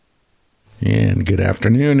And good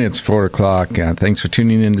afternoon. It's 4 o'clock. Thanks for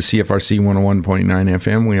tuning in to CFRC 101.9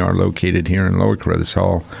 FM. We are located here in Lower Carruthers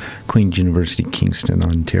Hall, Queen's University, Kingston,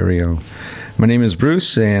 Ontario. My name is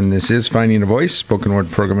Bruce, and this is Finding a Voice, spoken word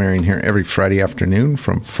program airing here every Friday afternoon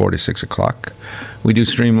from 4 to 6 o'clock. We do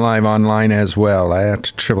stream live online as well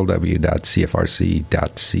at www.cfrc.ca.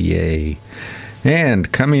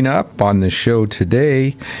 And coming up on the show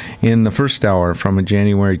today, in the first hour from a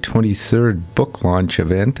January 23rd book launch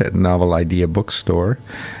event at Novel Idea Bookstore,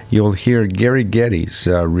 you'll hear Gary Geddes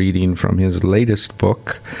reading from his latest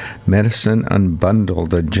book, Medicine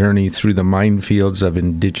Unbundled, A Journey Through the Minefields of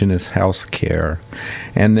Indigenous Healthcare.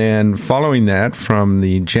 And then following that, from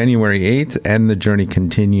the January 8th and The Journey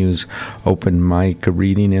Continues open mic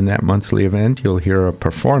reading in that monthly event, you'll hear a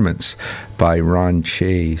performance by Ron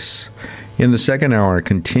Chase. In the second hour,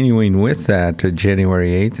 continuing with that January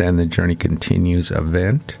 8th and The Journey Continues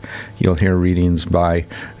event, you'll hear readings by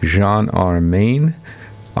Jean R. Main,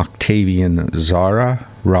 Octavian Zara,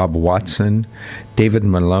 Rob Watson, David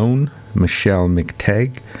Malone, Michelle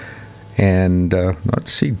McTagg, and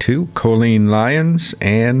Colleen Lyons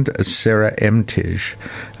and Sarah Emtige.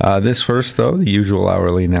 This first, though, the usual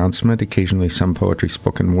hourly announcement, occasionally some poetry,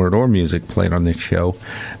 spoken word, or music played on this show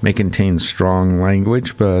may contain strong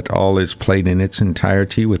language, but all is played in its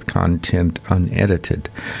entirety with content unedited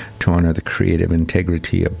to honor the creative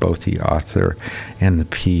integrity of both the author and the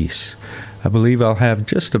piece. I believe I'll have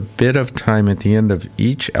just a bit of time at the end of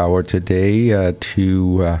each hour today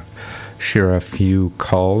to share a few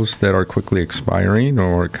calls that are quickly expiring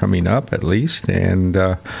or coming up at least, and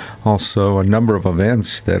also a number of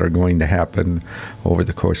events that are going to happen over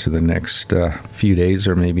the course of the next few days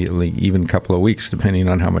or maybe even a couple of weeks, depending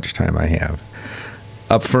on how much time I have.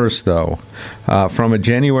 Up first, though, from a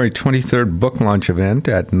January 23rd book launch event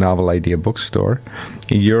at Novel Idea Bookstore,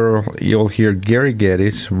 you'll hear Gary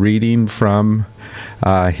Geddes reading from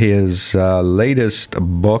his latest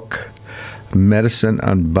book, Medicine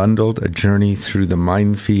Unbundled, A Journey Through the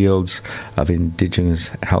Minefields of Indigenous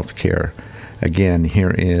Healthcare. Again,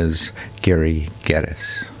 here is Gary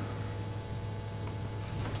Geddes.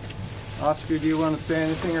 Oscar, do you want to say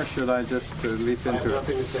anything, or should I just leap into it? I have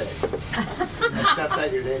nothing to say, except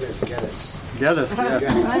that your name is Geddes. Geddes,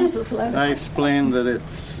 yes. I explained that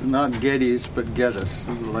it's not Geddes, but Geddes,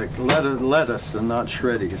 like lettuce and not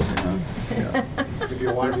shreddies. You know? Yeah. If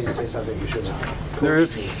you wanted me to say something, you should have. There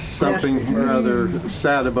is something rather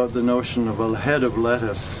sad about the notion of a head of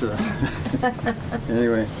lettuce.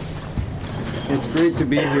 Anyway, it's great to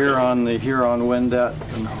be here on the Huron-Wendat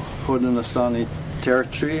and Haudenosaunee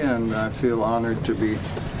territory, and I feel honored to be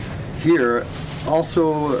here.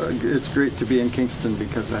 Also, it's great to be in Kingston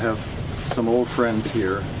because I have some old friends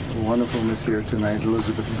here. One of whom is here tonight,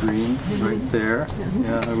 Elizabeth Green, right there.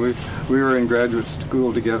 Yeah, we were in graduate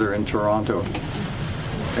school together in Toronto,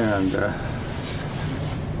 and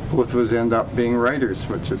both of us end up being writers,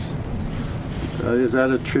 which is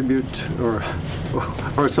that a tribute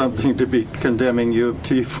or something to be condemning U of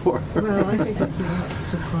T for? Well, I think that's not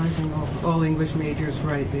surprising. All English majors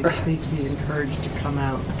write. They just need to be encouraged to come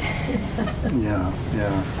out. Yeah.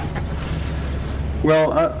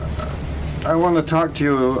 Well, I want to talk to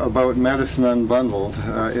you about Medicine Unbundled.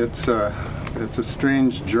 It's a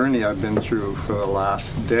strange journey I've been through for the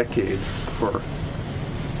last decade, for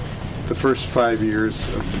the first 5 years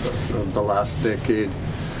of the last decade.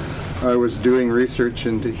 I was doing research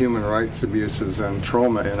into human rights abuses and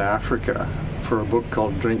trauma in Africa for a book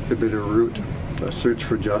called Drink the Bitter Root, A Search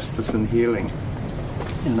for Justice and Healing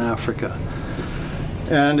in Africa.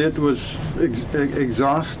 And it was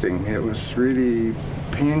exhausting. It was really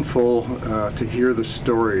painful to hear the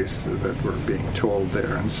stories that were being told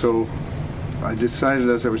there. And so I decided,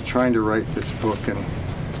 as I was trying to write this book and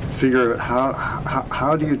figure out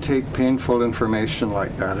how do you take painful information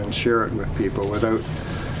like that and share it with people without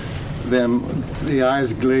them, the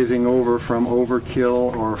eyes glazing over from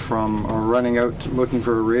overkill or running out looking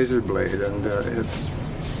for a razor blade. And it's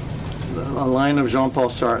a line of Jean-Paul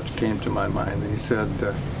Sartre came to my mind. He said,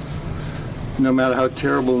 no matter how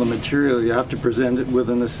terrible the material, you have to present it with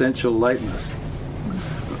an essential lightness.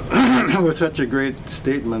 It was such a great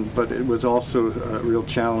statement, but it was also a real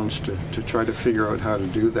challenge to try to figure out how to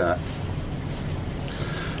do that.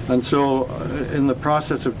 And so in the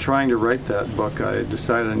process of trying to write that book, I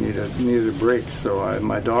decided I needed a break. So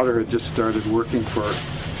my daughter had just started working for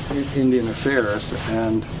Indian Affairs,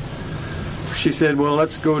 and she said, well,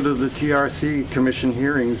 let's go to the TRC Commission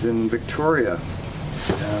hearings in Victoria.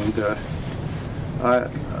 And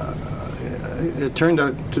it turned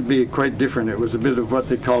out to be quite different. It was a bit of what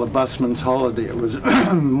they call a busman's holiday. It was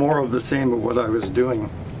more of the same of what I was doing.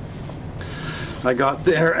 I got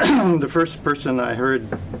there. The first person I heard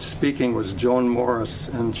speaking was Joan Morris,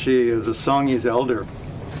 and she is a Songhees elder,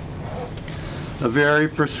 a very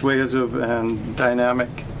persuasive and dynamic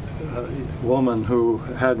woman who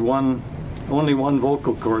had only one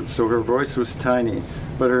vocal cord, so her voice was tiny,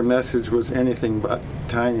 but her message was anything but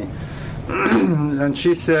tiny. And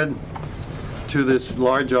she said to this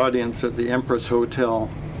large audience at the Empress Hotel,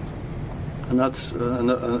 and that's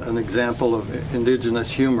an example of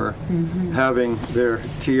Indigenous humor, having their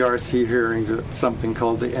TRC hearings at something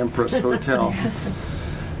called the Empress Hotel.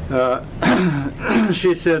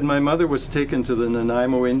 She said, my mother was taken to the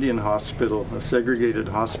Nanaimo Indian Hospital, a segregated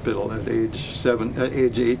hospital, at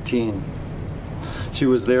age 18. She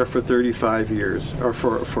was there for 35 years, or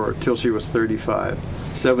for till she was 35,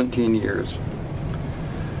 17 years.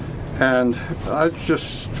 And I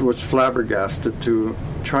just was flabbergasted to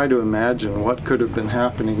try to imagine what could have been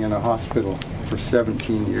happening in a hospital for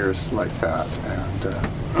 17 years like that.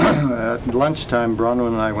 And at lunchtime, Bronwyn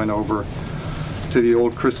and I went over to the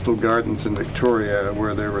old Crystal Gardens in Victoria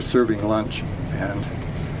where they were serving lunch. And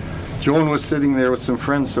Joan was sitting there with some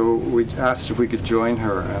friends, so we asked if we could join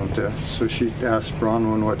her. And so she asked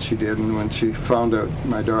Bronwyn what she did. And when she found out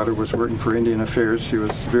my daughter was working for Indian Affairs, she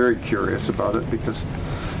was very curious about it, because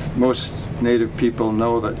most Native people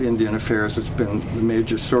know that Indian Affairs has been the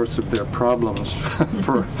major source of their problems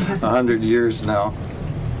for 100 years now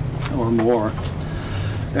or more.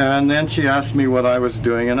 And then she asked me what I was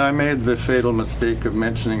doing, and I made the fatal mistake of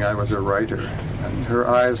mentioning I was a writer. And her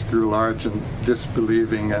eyes grew large and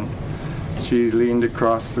disbelieving, and she leaned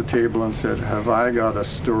across the table and said, have I got a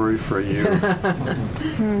story for you?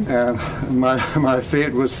 And my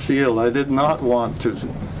fate was sealed. I did not want to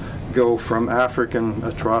go from African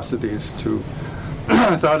atrocities to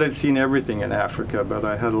I thought I'd seen everything in Africa, but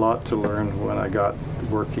I had a lot to learn when I got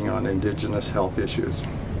working on Indigenous health issues.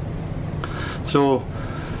 So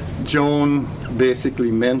Joan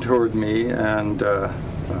basically mentored me, and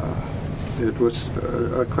it was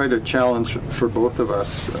quite a challenge for both of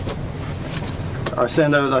us. I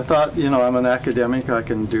thought, I'm an academic, I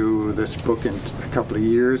can do this book in a couple of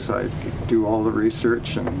years. I do all the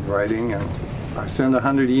research and writing, and I sent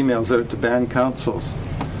 100 emails out to band councils.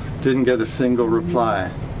 Didn't get a single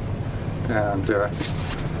reply. And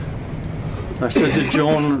I said to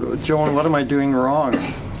Joan, what am I doing wrong?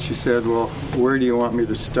 She said, well, where do you want me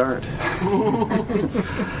to start?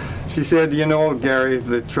 She said, Gary,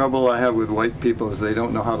 the trouble I have with white people is they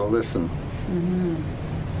don't know how to listen.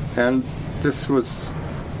 And this was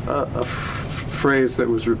a phrase that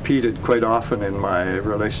was repeated quite often in my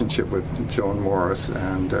relationship with Joan Morris.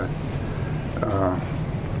 And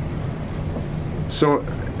so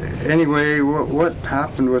anyway, what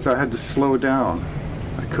happened was I had to slow down.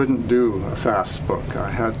 I couldn't do a fast book. I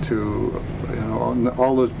had to,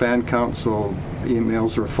 all those band council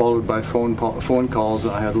emails were followed by phone calls,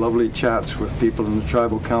 and I had lovely chats with people in the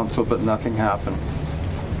tribal council, but nothing happened.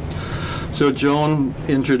 So Joan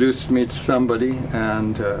introduced me to somebody,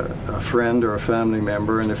 and a friend or a family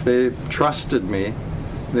member, and if they trusted me,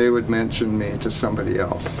 they would mention me to somebody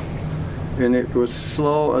else. And it was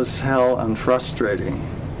slow as hell and frustrating,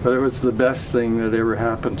 but it was the best thing that ever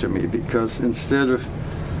happened to me, because instead of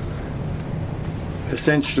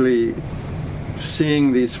essentially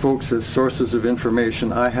seeing these folks as sources of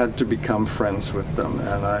information, I had to become friends with them.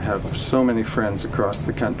 And I have so many friends across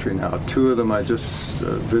the country now. Two of them I just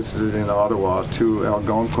visited in Ottawa, two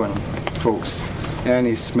Algonquin folks,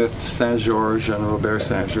 Annie Smith St. George and Robert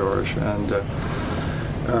St. George. And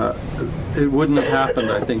it wouldn't have happened,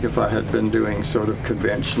 I think, if I had been doing sort of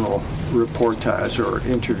conventional reportage or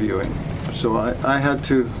interviewing. So I had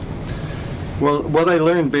to. Well, what I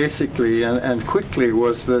learned basically and quickly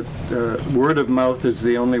was that word of mouth is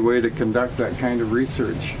the only way to conduct that kind of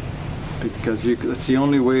research, because it's the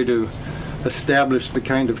only way to establish the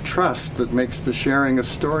kind of trust that makes the sharing of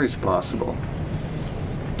stories possible.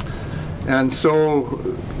 And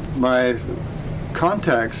so my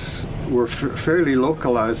contacts were fairly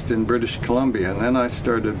localized in British Columbia, and then I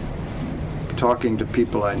started talking to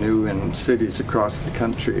people I knew in cities across the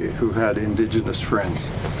country who had Indigenous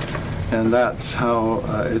friends. And that's how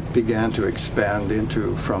it began to expand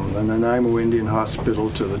from the Nanaimo Indian Hospital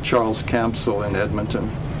to the Charles Camsell in Edmonton,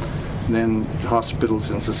 and then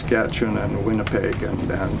hospitals in Saskatchewan and Winnipeg,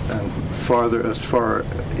 and farther as far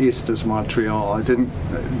east as Montreal. I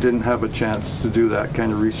didn't have a chance to do that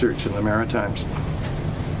kind of research in the Maritimes.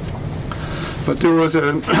 But there was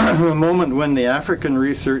a moment when the African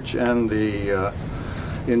research and the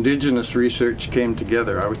Indigenous research came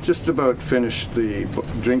together. I was just about finished the book,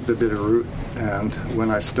 Drink the Bitter Root, and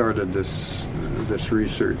when I started this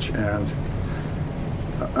research, and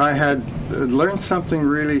I had learned something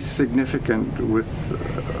really significant with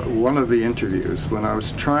one of the interviews when I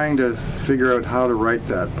was trying to figure out how to write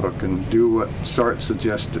that book and do what Sartre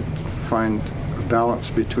suggested, find a balance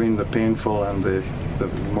between the painful and the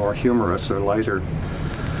more humorous or lighter.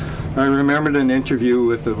 I remembered an interview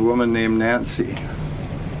with a woman named Nancy.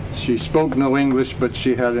 She spoke no English, but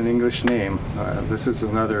she had an English name. This is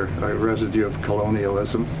another residue of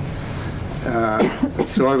colonialism.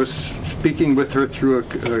 So I was speaking with her through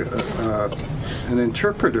an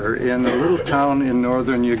interpreter in a little town in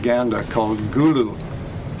northern Uganda called Gulu.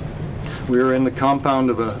 We were in the compound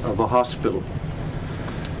of a hospital.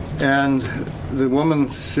 And the woman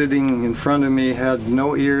sitting in front of me had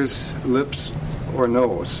no ears, lips, or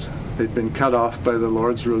nose. They'd been cut off by the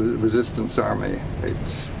Lord's Resistance Army. They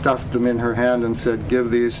stuffed them in her hand and said, "Give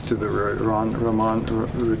these to the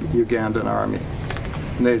Ugandan army."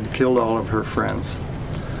 And they'd killed all of her friends.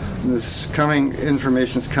 And this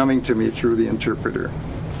information's coming to me through the interpreter.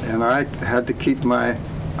 And I had to keep my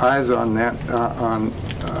eyes on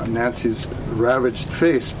Nancy's ravaged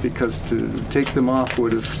face, because to take them off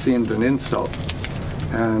would have seemed an insult.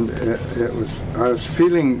 And I was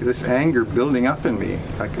feeling this anger building up in me,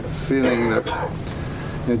 like a feeling that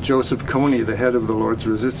Joseph Kony, the head of the Lord's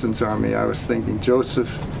Resistance Army, I was thinking,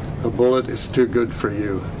 Joseph, a bullet is too good for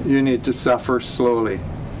you. You need to suffer slowly.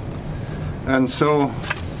 And so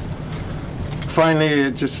finally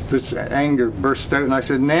this anger burst out, and I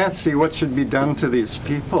said, Nancy, what should be done to these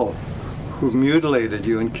people who've mutilated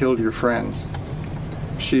you and killed your friends?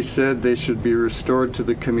 She said they should be restored to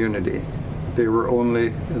the community. They were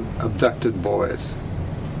only abducted boys.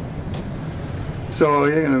 So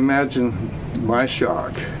you can imagine my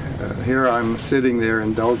shock. Here I'm sitting there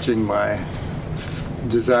indulging my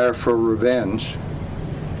desire for revenge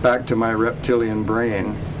back to my reptilian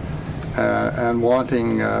brain, and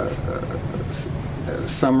wanting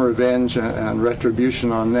some revenge and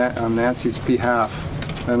retribution on Nancy's behalf.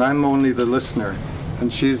 And I'm only the listener,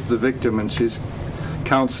 and she's the victim, and she's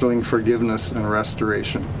counseling forgiveness and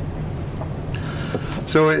restoration.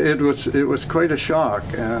 So it was quite a shock,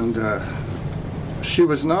 and she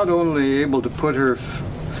was not only able to put her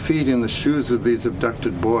feet in the shoes of these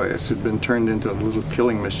abducted boys who'd been turned into little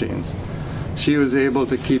killing machines. She was able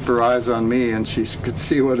to keep her eyes on me, and she could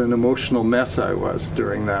see what an emotional mess I was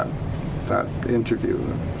during that interview,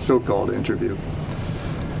 so-called interview.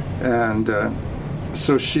 And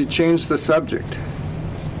so she changed the subject.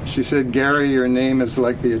 She said, Gary, your name is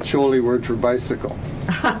like the Acholi word for bicycle.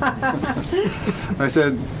 I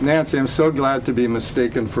said, Nancy, I'm so glad to be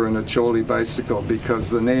mistaken for an Acholi bicycle, because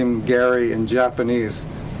the name Gary in Japanese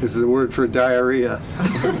is the word for diarrhea.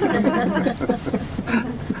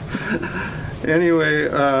 Anyway,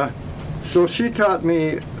 so she taught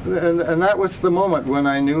me, and that was the moment when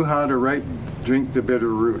I knew how to write Drink the Bitter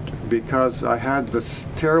Root, because I had this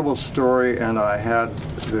terrible story, and I had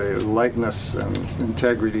the lightness and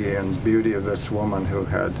integrity and beauty of this woman who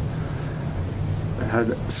had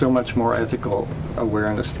so much more ethical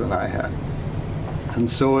awareness than I had. And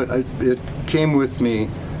so it came with me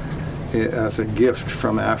as a gift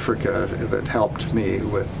from Africa that helped me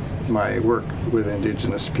with my work with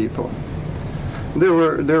Indigenous people. There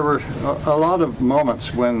were a lot of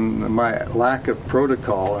moments when my lack of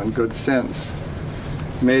protocol and good sense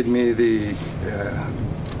made me the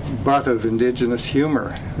butt of Indigenous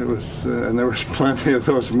humor. It was, and there was plenty of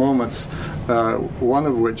those moments. One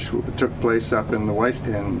of which took place up in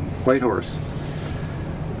Whitehorse.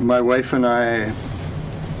 My wife and I,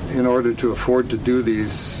 in order to afford to do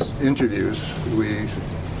these interviews, we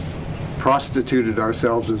prostituted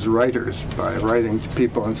ourselves as writers by writing to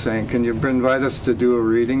people and saying, can you invite us to do a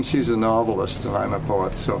reading? She's a novelist and I'm a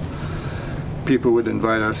poet, so people would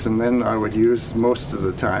invite us, and then I would use most of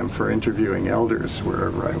the time for interviewing elders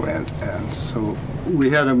wherever I went. And so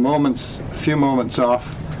we had a few moments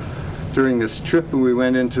off during this trip, and we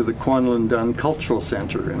went into the Kwanlin Dun Cultural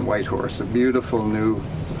Center in Whitehorse, a beautiful new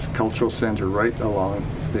cultural center right along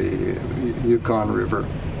the Yukon River.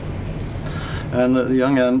 And the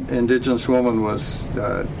young Indigenous woman was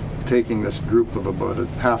taking this group of about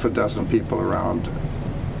half a dozen people around,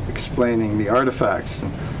 explaining the artifacts.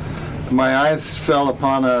 And my eyes fell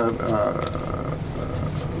upon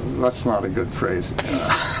that's not a good phrase.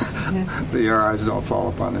 Your eyes don't fall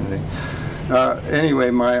upon anything. Anyway,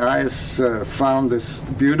 my eyes found this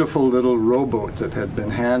beautiful little rowboat that had been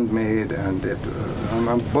handmade, and I'm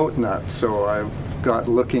a boat nut, so I got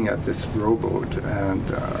looking at this rowboat,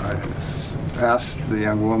 and I asked the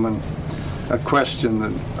young woman a question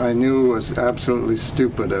that I knew was absolutely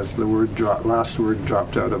stupid as the last word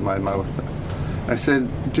dropped out of my mouth. I said,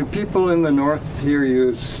 do people in the north here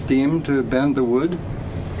use steam to bend the wood?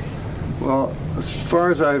 Well, as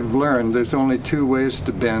far as I've learned, there's only two ways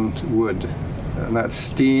to bend wood, and that's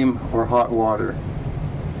steam or hot water.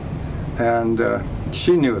 And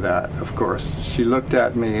she knew that, of course. She looked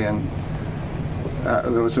at me, and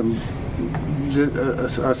there was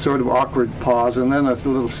a sort of awkward pause, and then a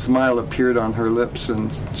little smile appeared on her lips,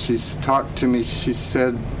 and she talked to me. She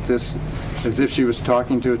said this as if she was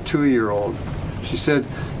talking to a 2-year-old. She said,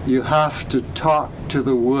 "You have to talk to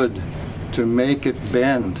the wood to make it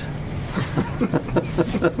bend."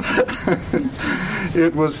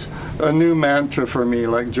 It was a new mantra for me,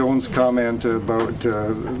 like Joan's comment about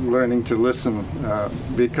learning to listen,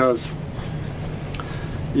 because,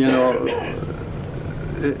 you know,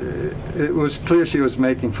 it was clear she was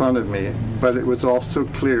making fun of me, but it was also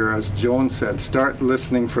clear, as Joan said, start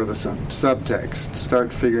listening for the subtext,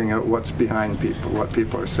 start figuring out what's behind people, what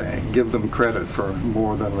people are saying, give them credit for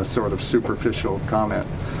more than a sort of superficial comment.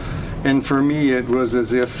 And for me, it was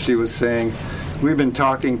as if she was saying, we've been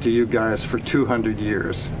talking to you guys for 200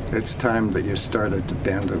 years. It's time that you started to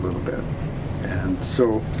bend a little bit. And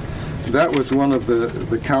so that was one of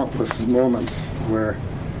the countless moments where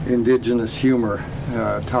Indigenous humor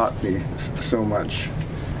taught me so much.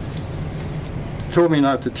 Told me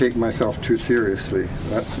not to take myself too seriously.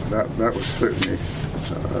 That was certainly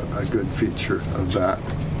a good feature of that.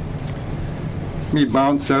 Let me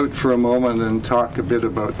bounce out for a moment and talk a bit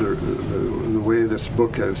about the way this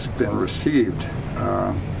book has been received.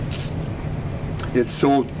 It's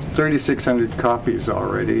sold 3,600 copies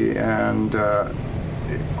already, and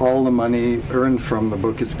all the money earned from the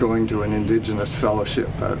book is going to an Indigenous fellowship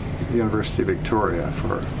at the University of Victoria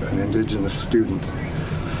for an Indigenous student.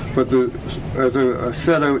 But as I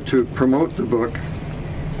set out to promote the book,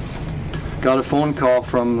 got a phone call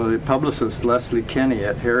from the publicist Leslie Kenny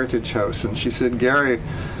at Heritage House, and she said, "Gary,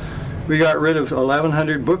 we got rid of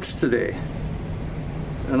 1,100 books today."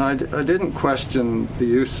 And I didn't question the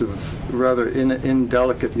use of, rather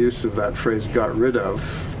indelicate use of that phrase, "got rid of,"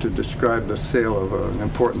 to describe the sale of an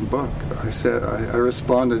important book. I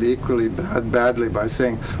responded equally badly by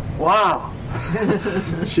saying, "Wow!"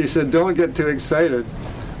 She said, "Don't get too excited.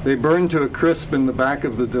 They burned to a crisp in the back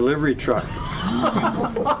of the delivery truck."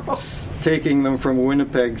 Taking them from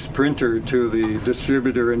Winnipeg's printer to the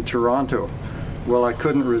distributor in Toronto. Well, I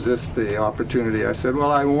couldn't resist the opportunity. I said,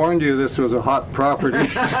 "Well, I warned you this was a hot property."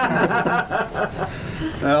 I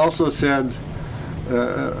also said,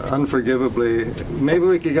 unforgivably, maybe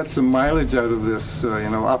we could get some mileage out of this,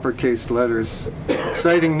 uppercase letters.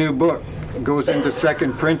 Exciting new book. Goes into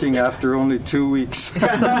second printing after only 2 weeks.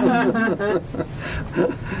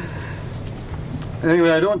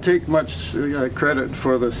 Anyway, I don't take much credit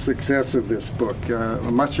for the success of this book.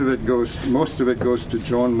 Most of it goes to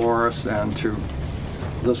Joan Morris and to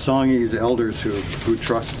the Songhees elders who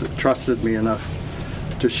trusted me enough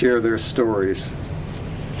to share their stories.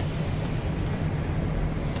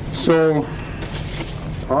 So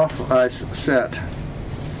off I set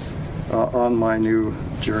on my new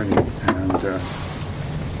journey, and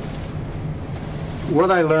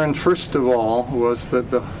what I learned first of all was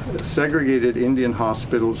that the segregated Indian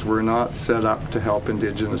hospitals were not set up to help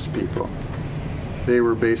Indigenous people. They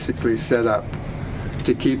were basically set up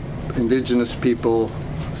to keep Indigenous people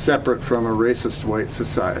separate from a racist white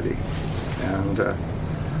society. And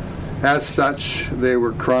as such, they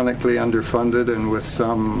were chronically underfunded, and with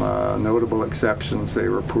some notable exceptions, they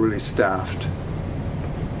were poorly staffed.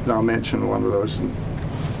 And I'll mention one of those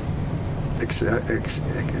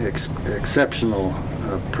exceptional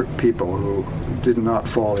people who did not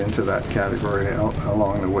fall into that category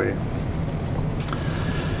along the way.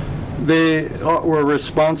 They were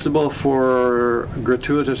responsible for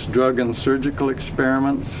gratuitous drug and surgical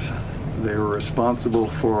experiments. They were responsible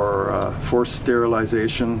for forced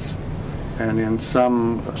sterilizations, and in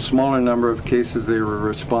some smaller number of cases they were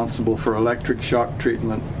responsible for electric shock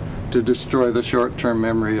treatment to destroy the short-term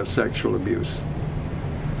memory of sexual abuse.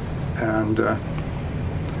 And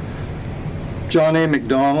John A.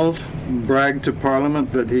 Macdonald bragged to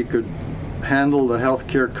Parliament that he could handle the health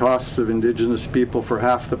care costs of Indigenous people for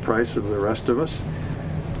half the price of the rest of us.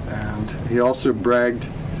 And he also bragged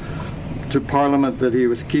to Parliament that he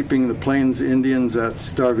was keeping the Plains Indians at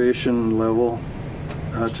starvation level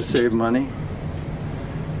to save money.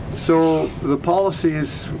 So the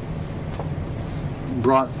policies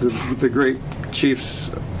brought the great chiefs,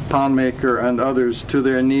 Poundmaker and others, to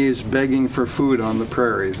their knees begging for food on the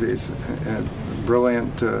prairies. These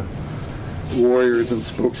brilliant warriors and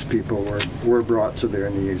spokespeople were brought to their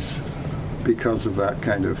knees because of that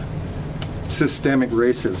kind of systemic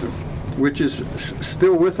racism, which is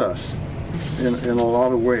still with us in a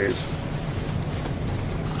lot of ways.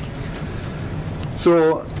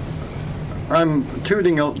 So I'm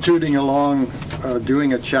tooting along,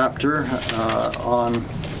 doing a chapter on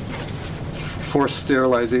forced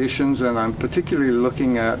sterilizations, and I'm particularly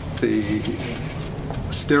looking at the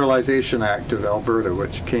Sterilization Act of Alberta,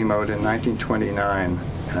 which came out in 1929,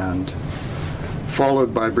 and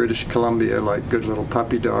followed by British Columbia like good little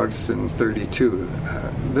puppy dogs in 32.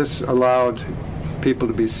 This allowed people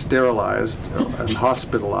to be sterilized and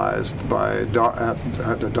hospitalized by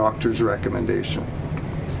at a doctor's recommendation.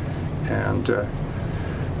 And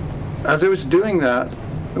as I was doing that,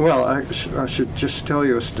 well, I should just tell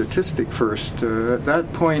you a statistic first. At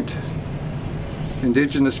that point,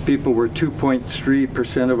 Indigenous people were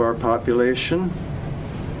 2.3% of our population,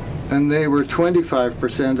 and they were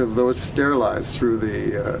 25% of those sterilized through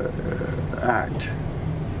the Act.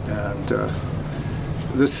 And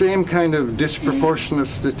the same kind of disproportionate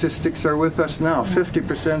statistics are with us now.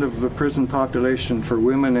 50% of the prison population for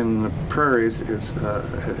women in the prairies is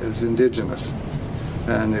Indigenous,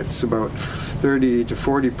 and it's about 30 to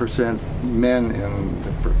 40% men in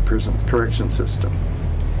the prison correction system.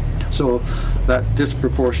 So that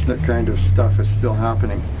disproportionate kind of stuff is still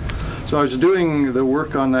happening. So I was doing the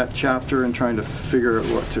work on that chapter and trying to figure out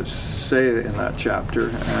what to say in that chapter,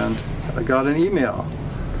 and I got an email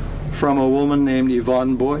from a woman named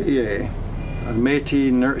Yvonne Boyer, a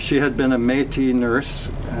Métis nurse. She had been a Métis nurse,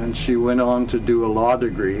 and she went on to do a law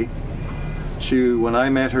degree. When I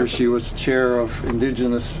met her, she was chair of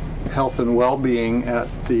Indigenous Health and Well-Being at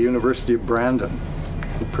the University of Brandon,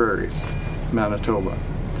 the Prairies, Manitoba.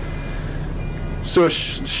 So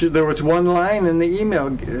there was one line in the email.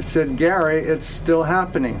 It said, "Gary, it's still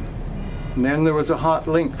happening." And then there was a hot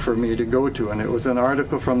link for me to go to, and it was an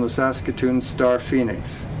article from the Saskatoon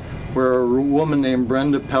Star-Phoenix, where a woman named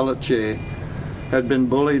Brenda Pelletier had been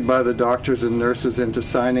bullied by the doctors and nurses into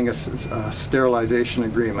signing a sterilization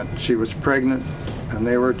agreement. She was pregnant, and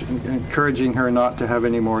they were encouraging her not to have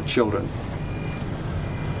any more children.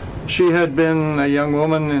 She had been a young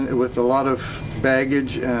woman with a lot of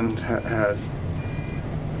baggage and had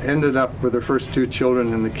ended up with her first 2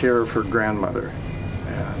 children in the care of her grandmother.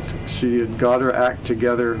 And she had got her act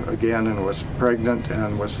together again and was pregnant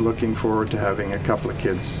and was looking forward to having a couple of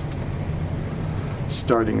kids,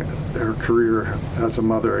 starting her career as a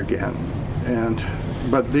mother again.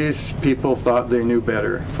 But these people thought they knew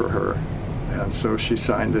better for her, and so she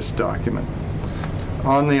signed this document.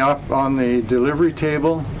 On the delivery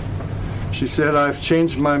table, she said, "I've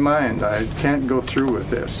changed my mind. I can't go through with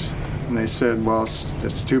this." And they said, "Well,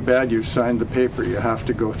 it's too bad you've signed the paper. You have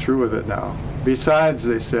to go through with it now. Besides,"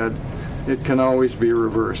 they said, "it can always be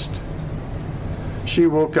reversed." She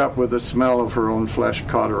woke up with the smell of her own flesh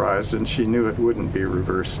cauterized, and she knew it wouldn't be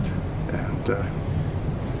reversed. And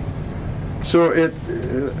so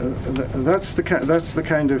that's the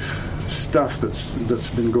kind of stuff that's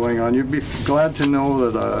been going on. You'd be glad to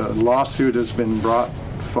know that a lawsuit has been brought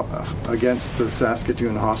against the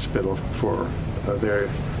Saskatoon Hospital for their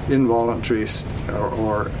involuntary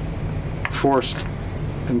or forced,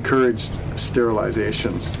 encouraged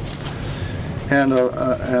sterilizations, and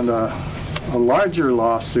a larger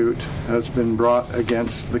lawsuit has been brought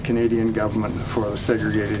against the Canadian government for the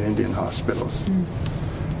segregated Indian hospitals.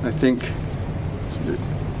 I think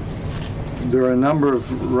there are a number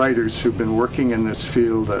of writers who've been working in this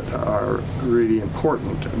field that are really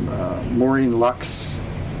important. Maureen Lux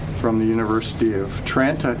from the University of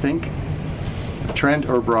Trent, I think. Trent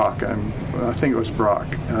or Brock, I think it was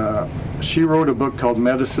Brock. She wrote a book called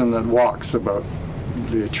Medicine That Walks about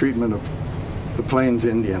the treatment of the Plains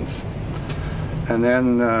Indians. And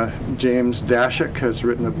then James Dashik has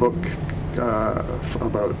written a book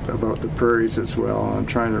about the prairies as well. I'm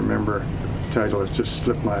trying to remember the title. It's just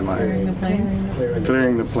slipped my mind. Clearing the Plains.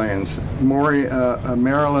 Clearing the Plains.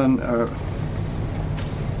 Marilyn.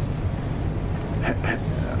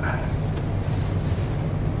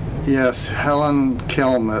 Yes, Helen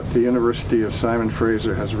Kelm at the University of Simon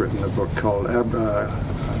Fraser has written a book called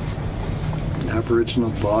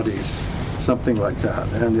Aboriginal Bodies, something like that.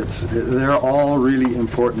 And they're all really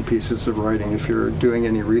important pieces of writing if you're doing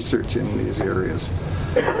any research in these areas.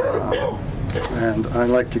 And I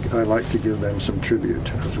like to give them some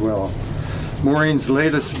tribute as well. Maureen's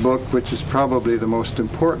latest book, which is probably the most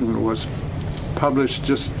important, was published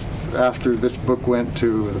just after this book went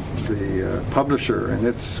to the publisher, and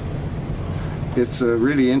it's a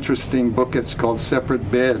really interesting book. It's called Separate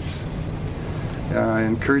Beds. I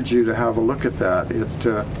encourage you to have a look at that.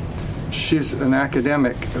 She's an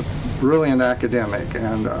academic, a brilliant academic,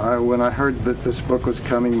 and when I heard that this book was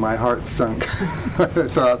coming, my heart sunk. I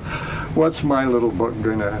thought, what's my little book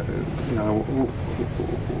going to,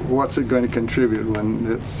 what's it going to contribute when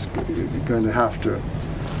it's going to have to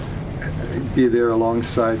be there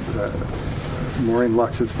alongside Maureen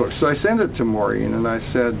Lux's book. So I sent it to Maureen and I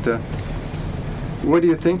said, what do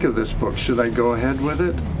you think of this book? Should I go ahead with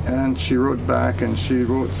it? And she wrote back and she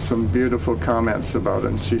wrote some beautiful comments about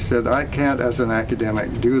it. And she said, I can't, as an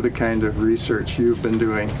academic, do the kind of research you've been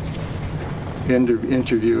doing,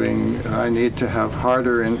 interviewing. I need to have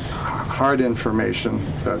hard information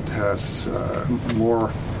that has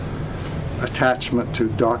more attachment to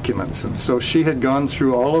documents. And so she had gone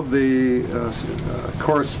through all of the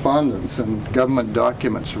correspondence and government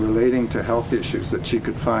documents relating to health issues that she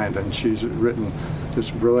could find, and she's written this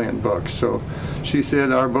brilliant book. So she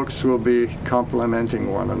said our books will be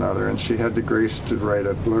complementing one another, and she had the grace to write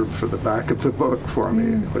a blurb for the back of the book for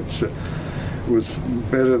me, which was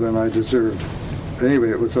better than I deserved. Anyway,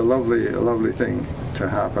 it was a lovely thing to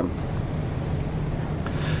happen.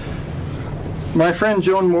 My friend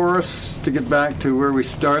Joan Morris, to get back to where we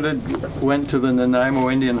started, went to the Nanaimo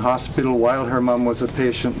Indian Hospital while her mom was a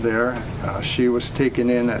patient there. She was taken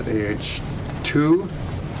in at age 2.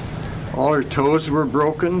 All her toes were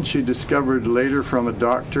broken. She discovered later from a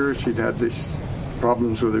doctor she'd had these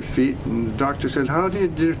problems with her feet, and the doctor said, how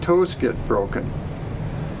did your toes get broken?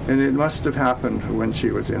 And it must have happened when she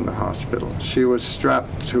was in the hospital. She was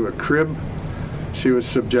strapped to a crib. She was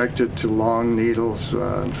subjected to long needles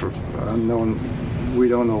for unknown, we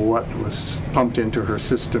don't know what was pumped into her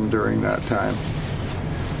system during that time.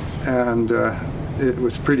 And it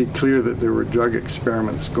was pretty clear that there were drug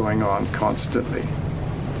experiments going on constantly.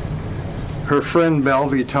 Her friend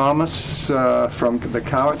Belvie Thomas from the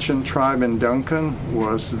Cowichan tribe in Duncan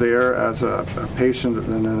was there as a patient at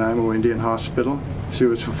the Nanaimo Indian Hospital. She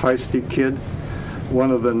was a feisty kid.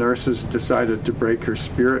 One of the nurses decided to break her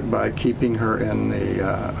spirit by keeping her in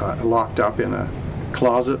locked up in a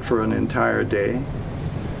closet for an entire day.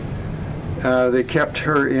 They kept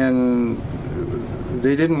her in.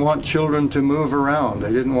 They didn't want children to move around.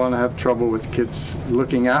 They didn't want to have trouble with kids,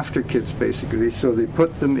 looking after kids, basically. So they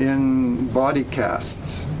put them in body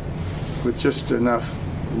casts with just enough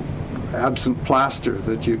absent plaster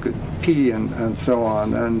that you could pee and so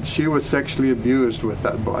on. And she was sexually abused with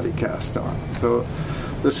that body cast on. So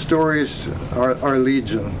the stories are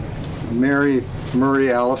legion. Mary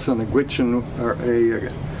Murray Allison, a Gwich'in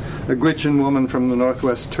woman from the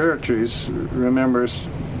Northwest Territories, remembers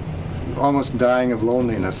almost dying of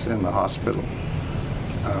loneliness in the hospital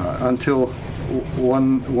until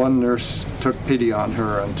one nurse took pity on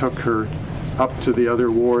her and took her up to the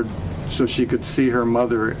other ward so she could see her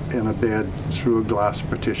mother in a bed through a glass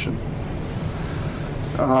partition.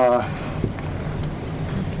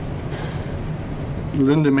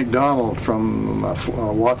 Linda McDonald from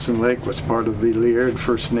Watson Lake was part of the Liard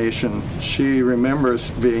First Nation. She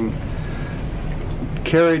remembers being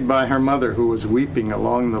carried by her mother, who was weeping,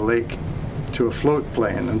 along the lake to a float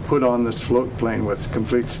plane and put on this float plane with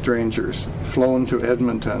complete strangers, flown to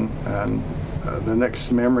Edmonton. And the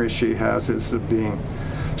next memory she has is of being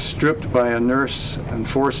stripped by a nurse and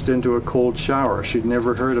forced into a cold shower. She'd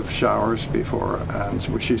never heard of showers before, and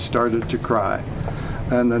she started to cry.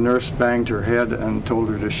 And the nurse banged her head and told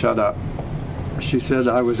her to shut up. She said,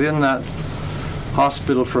 I was in that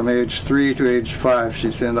hospital from age 3 to age 5.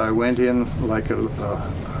 She said, I went in like a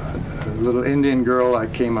little Indian girl. I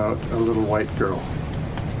came out a little white girl.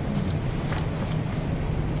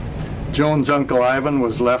 Joan's Uncle Ivan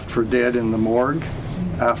was left for dead in the morgue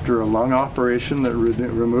after a lung operation that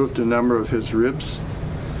removed a number of his ribs.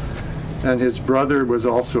 And his brother was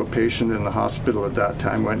also a patient in the hospital at that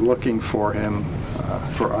time, went looking for him,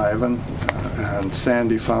 for Ivan, and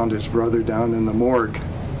Sandy found his brother down in the morgue.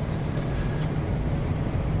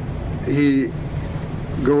 He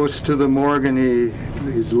goes to the morgue and he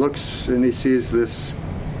looks and he sees this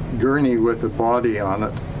gurney with a body on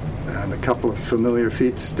it and a couple of familiar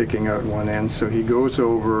feet sticking out one end. So he goes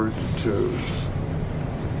over to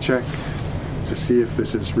check to see if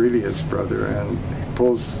this is really his brother, and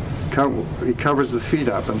he covers the feet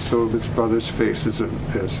up, and so his brother's face is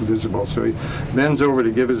visible. So he bends over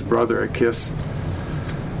to give his brother a kiss,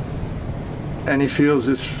 and he feels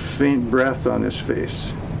this faint breath on his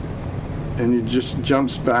face. And he just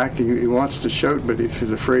jumps back. He wants to shout, but he's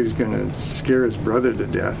afraid he's going to scare his brother to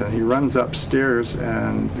death. And he runs upstairs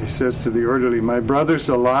and he says to the orderly, my brother's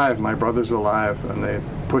alive, my brother's alive. And they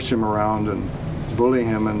push him around and bully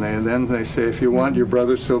him. And then they say, if you want your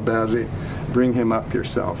brother so badly, bring him up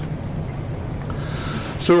yourself.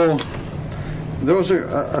 So those are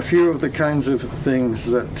a few of the kinds of things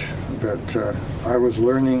that I was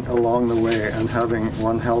learning along the way and having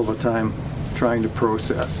one hell of a time trying to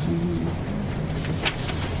process.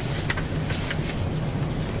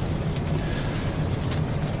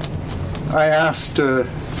 I asked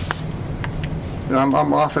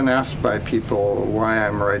I'm often asked by people why I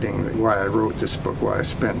wrote this book, why I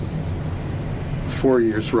spent 4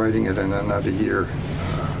 years writing it and another year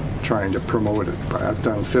trying to promote it. I've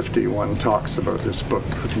done 51 talks about this book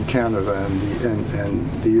in Canada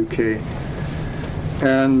and the UK.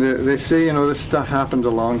 And they say, this stuff happened a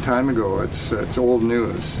long time ago. It's old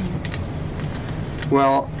news.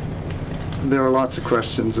 Well, there are lots of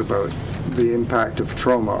questions about the impact of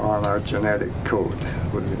trauma on our genetic code.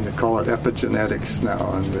 They call it epigenetics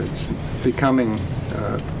now, and it's becoming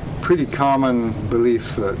a pretty common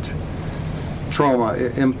belief that trauma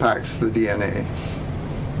impacts the DNA.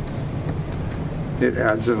 It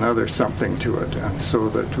adds another something to it, and so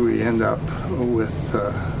that we end up with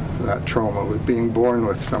that trauma, with being born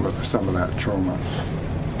with some of that trauma.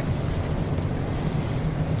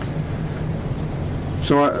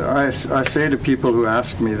 So I say to people who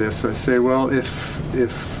ask me this, I say, well, if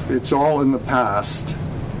it's all in the past,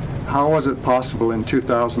 how was it possible in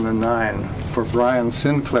 2009 for Brian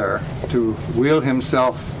Sinclair to wheel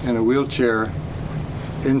himself in a wheelchair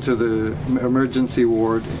into the emergency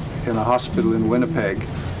ward in a hospital in Winnipeg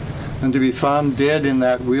and to be found dead in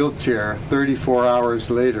that wheelchair 34 hours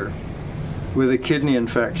later with a kidney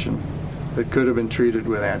infection that could have been treated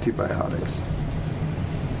with antibiotics?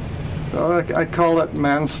 Well, I call it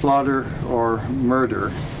manslaughter or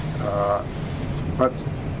murder, but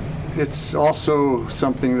it's also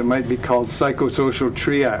something that might be called psychosocial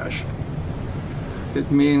triage.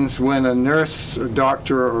 It means when a nurse, a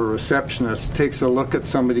doctor, or a receptionist takes a look at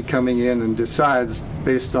somebody coming in and decides,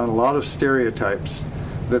 based on a lot of stereotypes,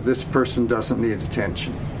 that this person doesn't need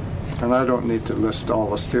attention. And I don't need to list all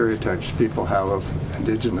the stereotypes people have of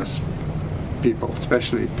Indigenous people,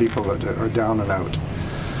 especially people that are down and out.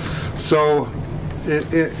 So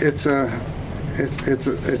it's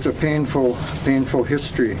a painful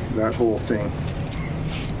history, that whole thing.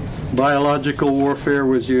 Biological warfare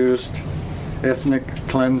was used, ethnic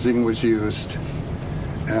cleansing was used,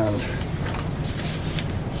 and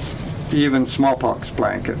even smallpox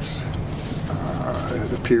blankets.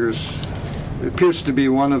 It appears to be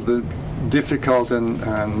one of the difficult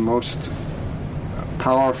and most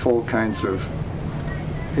powerful kinds of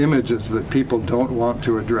images that people don't want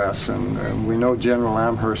to address, and we know General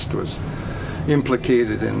Amherst was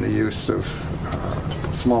implicated in the use of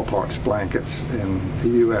smallpox blankets in the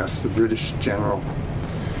U.S., the British general.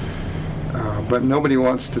 But nobody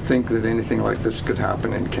wants to think that anything like this could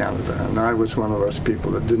happen in Canada, and I was one of those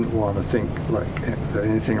people that didn't want to think that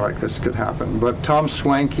anything like this could happen. But Tom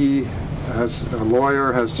Swanky, as a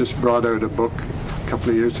lawyer, has just brought out a book a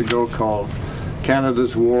couple of years ago called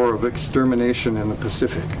Canada's War of Extermination in the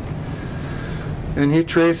Pacific. And he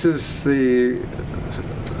traces the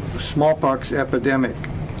smallpox epidemic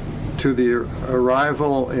to the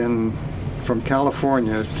arrival from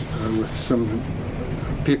California with some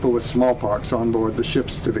people with smallpox on board the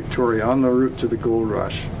ships to Victoria on the route to the gold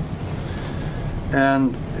rush.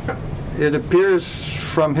 And it appears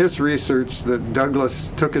from his research that Douglas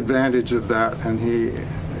took advantage of that, and he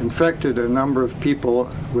infected a number of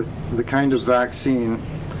people with the kind of vaccine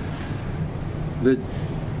that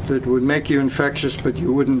would make you infectious but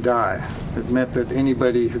you wouldn't die. It meant that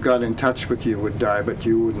anybody who got in touch with you would die, but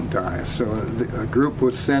you wouldn't die. So a group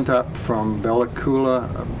was sent up from Bella Coola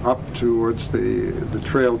up towards the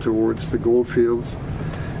trail towards the goldfields,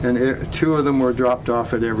 and 2 of them were dropped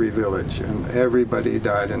off at every village, and everybody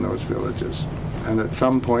died in those villages. And at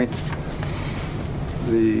some point,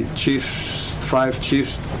 the 5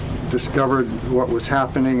 chiefs discovered what was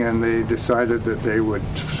happening, and they decided that they would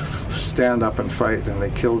stand up and fight, and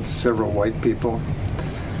they killed several white people.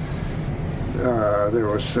 There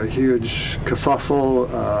was a huge kerfuffle.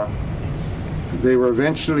 They were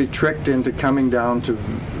eventually tricked into coming down to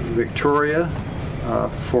Victoria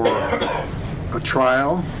for a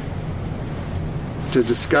trial to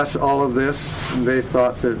discuss all of this. They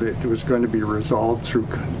thought that it was going to be resolved through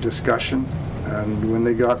discussion, and when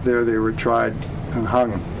they got there, they were tried and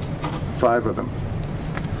hung, 5 of them.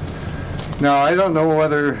 Now, I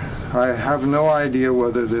have no idea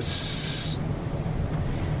whether this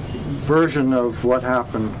version of what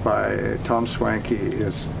happened by Tom Swanky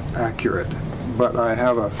is accurate, but I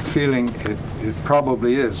have a feeling it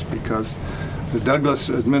probably is, because the Douglas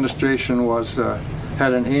administration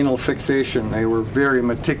had an anal fixation. They were very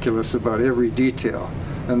meticulous about every detail.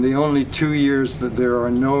 And the only 2 years that there are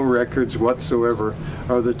no records whatsoever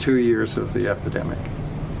are the 2 years of the epidemic.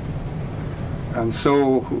 And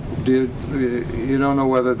so you don't know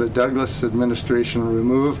whether the Douglas administration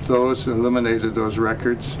removed those, eliminated those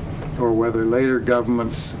records, or whether later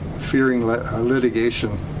governments, fearing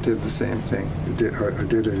litigation, did the same thing, or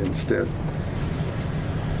did it instead.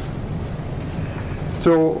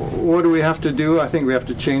 So what do we have to do? I think we have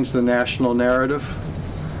to change the national narrative.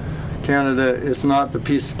 Canada is not the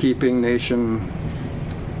peacekeeping nation,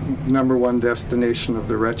 number one destination of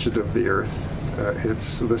the wretched of the earth.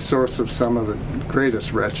 It's the source of some of the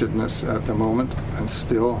greatest wretchedness at the moment, and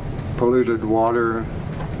still polluted water,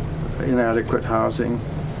 inadequate housing,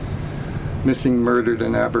 missing, murdered,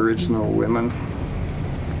 and Aboriginal women.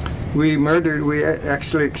 We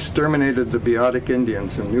actually exterminated the Beothuk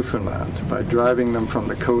Indians in Newfoundland by driving them from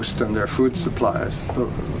the coast and their food supplies. The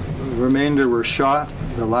remainder were shot.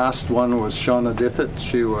 The last one was Shauna Dithit.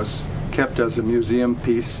 She was kept as a museum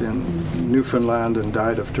piece in Newfoundland and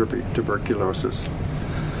died of tuberculosis.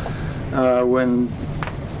 When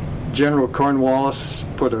General Cornwallis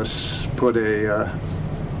put a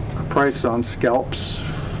price on scalps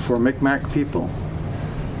for Mi'kmaq people,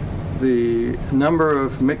 the number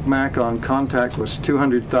of Mi'kmaq on contact was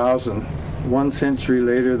 200,000. 1 century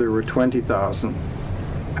later, there were 20,000.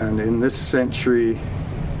 And in this century,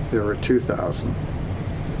 there were 2,000.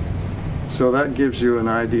 So that gives you an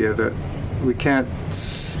idea that we can't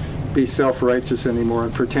be self-righteous anymore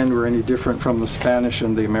and pretend we're any different from the Spanish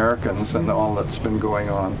and the Americans and all that's been going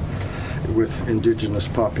on with indigenous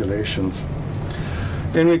populations.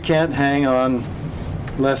 And we can't hang on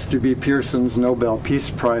Lester B. Pearson's Nobel Peace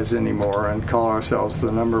Prize anymore and call ourselves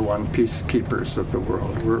the number one peacekeepers of the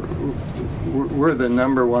world. We're the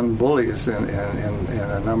number one bullies in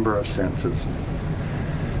a number of senses.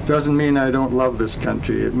 Doesn't mean I don't love this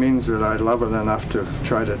country. It means that I love it enough to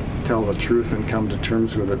try to tell the truth and come to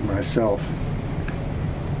terms with it myself.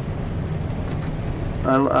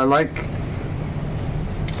 I like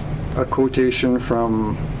a quotation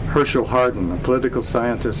from Herschel Hardin, a political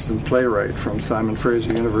scientist and playwright from Simon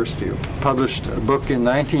Fraser University, who published a book in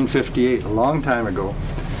 1958, a long time ago,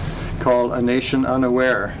 called A Nation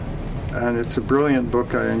Unaware. And it's a brilliant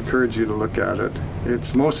book. I encourage you to look at it.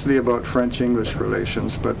 It's mostly about French-English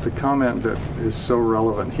relations, but the comment that is so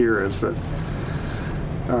relevant here is that,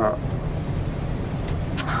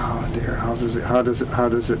 oh dear, how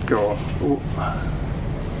does it go?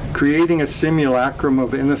 Creating a simulacrum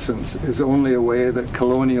of innocence is only a way that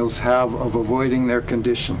colonials have of avoiding their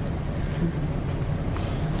condition.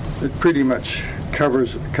 It pretty much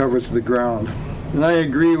covers the ground. And I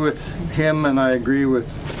agree with him, and I agree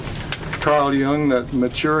with Carl Jung that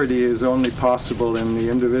maturity is only possible in the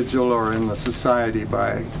individual or in the society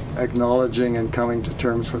by acknowledging and coming to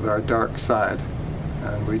terms with our dark side.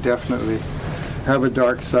 And we definitely have a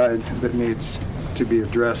dark side that needs to be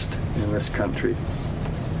addressed in this country.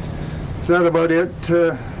 Is that about it,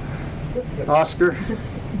 Oscar?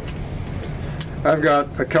 I've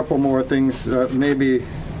got a couple more things. Maybe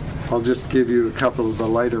I'll just give you a couple of the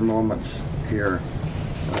lighter moments here.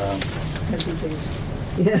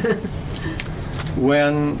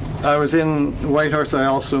 When I was in Whitehorse, I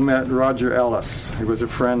also met Roger Ellis. He was a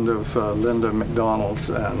friend of Linda McDonald's,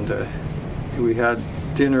 and we had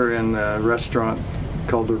dinner in a restaurant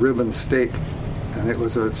called the Ribbon Steak, and it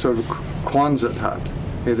was a sort of Quonset hut.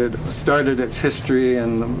 It had started its history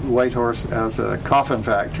in Whitehorse as a coffin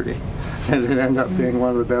factory, and it ended up being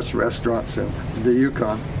one of the best restaurants in the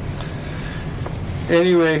Yukon.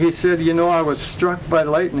 Anyway, he said, you know, I was struck by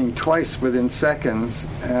lightning twice within seconds,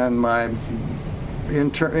 and my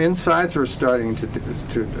insides were starting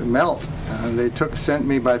to melt. They sent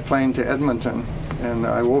me by plane to Edmonton, and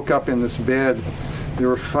I woke up in this bed. There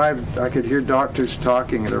were 5, I could hear doctors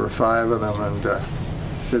talking. There were 5 of them, and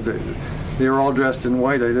said that they were all dressed in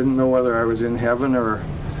white. I didn't know whether I was in heaven or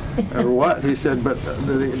what. He said, but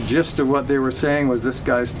the gist of what they were saying was, this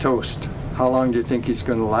guy's toast. How long do you think he's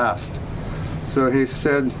going to last? So he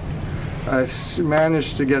said, I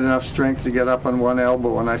managed to get enough strength to get up on one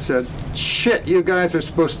elbow, and I said, shit, you guys are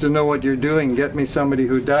supposed to know what you're doing. Get me somebody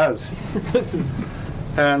who does.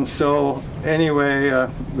 And so anyway,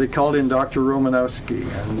 they called in Dr. Romanowski,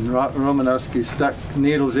 and Romanowski stuck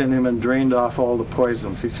needles in him and drained off all the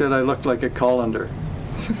poisons. He said I looked like a colander.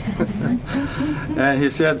 And he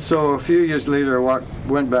said, so a few years later, I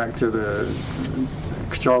went back to the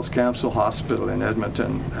Charles Camsell Hospital in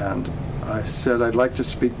Edmonton, and I said, I'd like to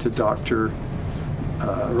speak to Dr.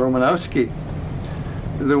 Romanowski.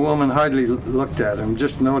 The woman hardly looked at him,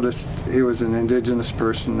 just noticed he was an Indigenous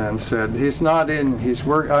person, and said, he's not in, he's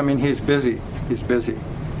busy.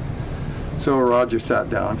 So Roger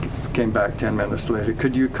sat down, came back 10 minutes later.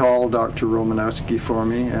 Could you call Dr. Romanowski for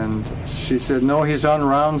me? And she said, no, he's on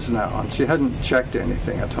rounds now. And she hadn't checked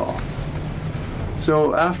anything at all.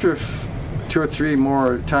 So after 2 or 3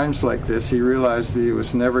 more times like this, he realized that he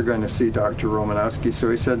was never going to see Dr. Romanowski.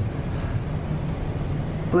 So he said,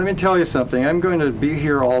 let me tell you something. I'm going to be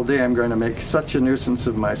here all day. I'm going to make such a nuisance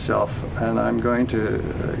of myself, and I'm going to,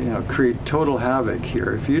 create total havoc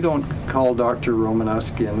here. If you don't call Dr.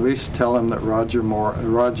 Romanowski and at least tell him that Roger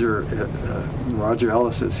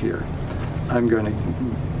Ellis is here, I'm going to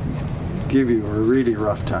give you a really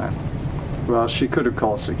rough time. Well, she could have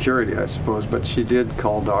called security, I suppose, but she did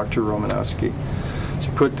call Dr. Romanowski. She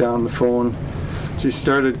put down the phone. She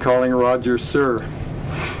started calling Roger Sir.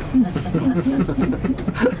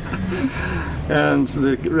 And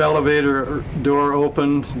the elevator door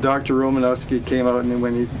opened. Dr. Romanowski came out, and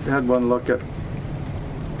when he had one look at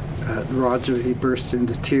Roger, he burst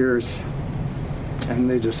into tears, and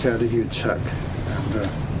they just had a huge hug. And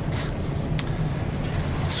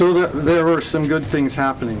so there were some good things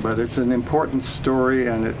happening, but it's an important story,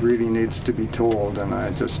 and it really needs to be told. And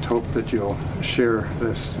I just hope that you'll share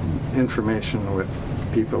this information with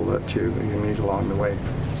people that you meet along the way.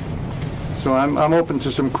 So I'm open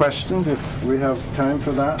to some questions if we have time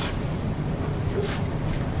for that.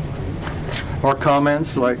 Or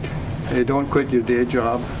comments like, hey, don't quit your day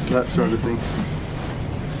job, that sort of thing.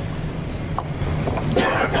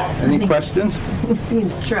 Any questions? Being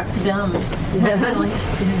struck dumb.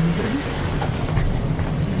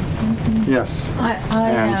 Yes.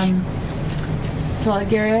 So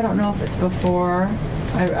Gary, I don't know if it's before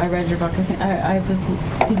I read your book. I think I was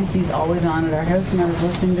CBC's always on at our house, and I was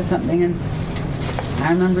listening to something, and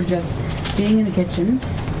I remember just being in the kitchen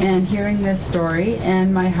and hearing this story,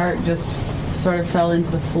 and my heart just sort of fell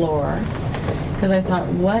into the floor, because I thought,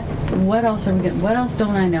 what else are we going? What else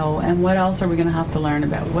don't I know, and what else are we going to have to learn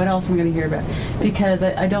about? What else am I going to hear about? Because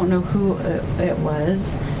I don't know who it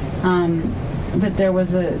was, but there was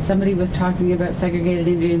somebody was talking about segregated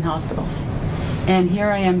Indian hospitals. And here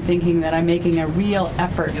I am thinking that I'm making a real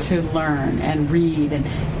effort to learn and read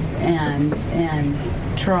and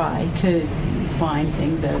try to find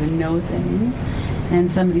things out and know things. And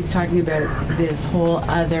somebody's talking about this whole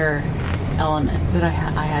other element that I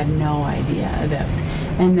had no idea about.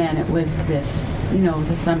 And then it was this,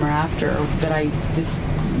 the summer after that I just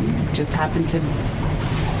happened to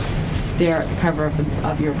stare at the cover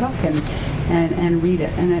of your book and read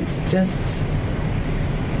it. And it's just...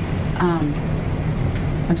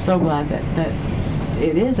 I'm so glad that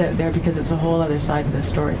it is out there, because it's a whole other side of the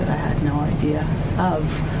story that I had no idea of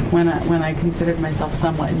when I considered myself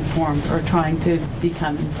somewhat informed or trying to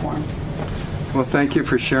become informed. Well, thank you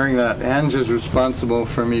for sharing that. Ange is responsible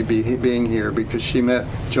for me being here because she met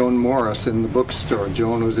Joan Morris in the bookstore.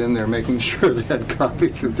 Joan was in there making sure they had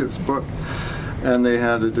copies of this book, and they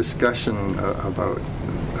had a discussion about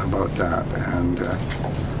that. And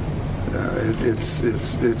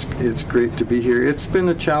it's great to be here. It's been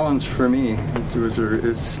a challenge for me.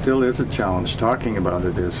 It still is a challenge. Talking about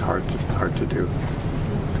it is hard to do.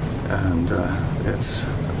 And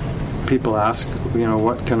people ask,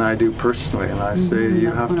 what can I do personally? And I say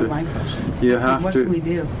That's one of my questions. What can we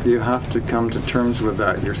do? You have to come to terms with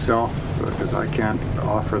that yourself, because I can't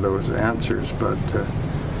offer those answers. But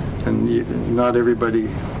not everybody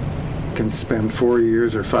can spend 4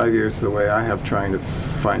 years or 5 years the way I have trying to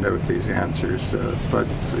find out these answers. But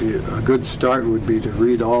a good start would be to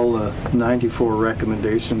read all the 94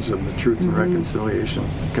 recommendations of the Truth and Reconciliation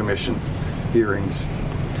Commission hearings.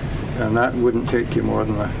 And that wouldn't take you more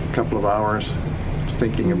than a couple of hours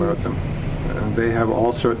thinking about them. And they have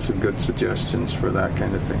all sorts of good suggestions for that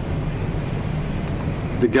kind of thing.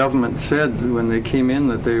 The government said when they came in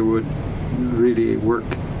that they would really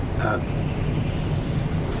work at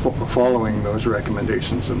following those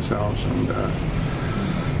recommendations themselves, and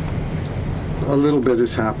a little bit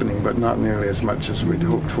is happening, but not nearly as much as we'd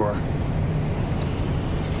hoped for.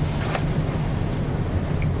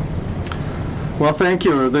 Well, thank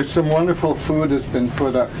you. There's some wonderful food that's been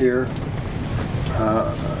put up here,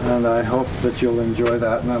 and I hope that you'll enjoy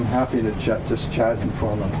that, and I'm happy to chat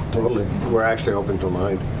informally. Totally. We're actually open till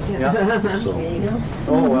 9. Yeah. So. There you go.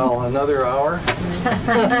 Oh, well, another hour?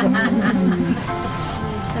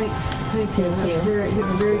 Thank you.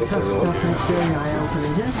 That's very tough stuff. That's very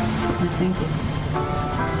eye-opening. Thank you.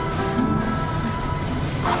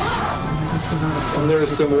 And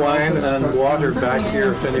there's some wine and water back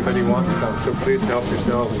here if anybody wants some, so please help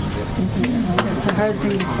yourselves. It's a hard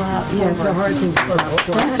thing to clap. Yeah, it's a hard thing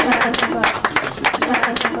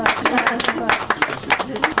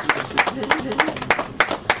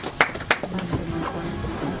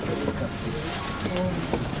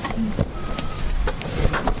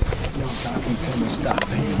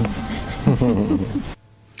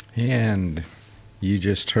And you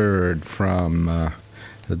just heard from a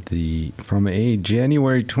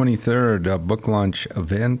January 23rd book launch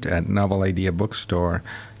event at Novel Idea Bookstore.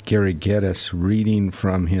 Gary Geddes, reading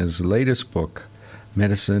from his latest book,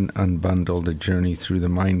 Medicine Unbundled, A Journey Through the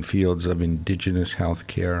Minefields of Indigenous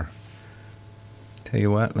Healthcare. Tell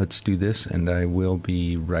you what, let's do this, and I will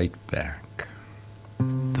be right back.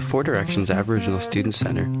 The Four Directions Aboriginal Student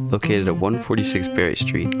Centre, located at 146 Berry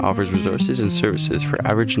Street, offers resources and services for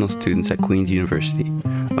Aboriginal students at Queen's University.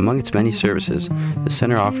 Among its many services, the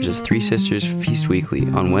centre offers a Three Sisters Feast weekly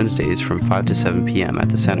on Wednesdays from 5 to 7 p.m. at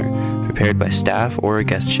the centre, prepared by staff or a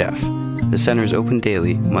guest chef. The centre is open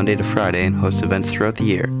daily, Monday to Friday, and hosts events throughout the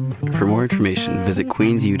year. For more information, visit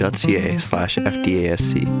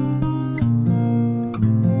queensu.ca/FDASC.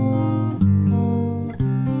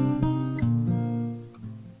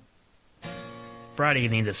 Friday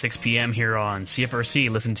evenings at 6 p.m. here on CFRC,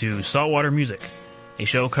 listen to Saltwater Music, a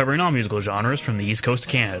show covering all musical genres from the East Coast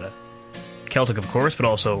of Canada. Celtic, of course, but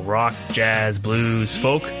also rock, jazz, blues,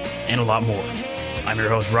 folk, and a lot more. I'm your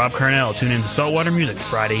host, Rob Carnell. Tune in to Saltwater Music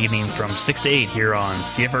Friday evening from 6 to 8 here on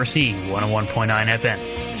CFRC 101.9 FM.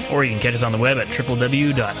 Or you can catch us on the web at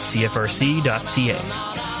www.cfrc.ca.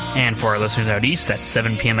 And for our listeners out east, that's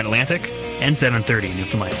 7 p.m. Atlantic and 7:30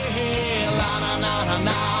 Newfoundland.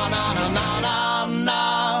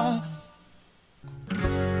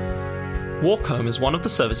 Walk Home is one of the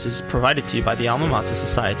services provided to you by the Alma Mater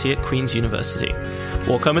Society at Queen's University.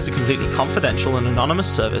 Walk Home is a completely confidential and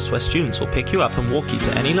anonymous service where students will pick you up and walk you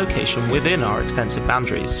to any location within our extensive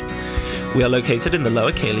boundaries. We are located in the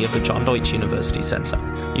Lower Cayley of the John Deutsch University Centre.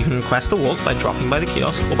 You can request a walk by dropping by the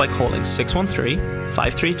kiosk or by calling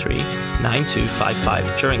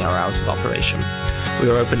 613-533-9255 during our hours of operation. We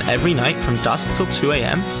are open every night from dusk till 2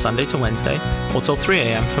 a.m, Sunday to Wednesday, or till 3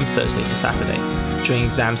 a.m. from Thursday to Saturday. During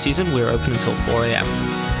exam season, we are open until 4 a.m.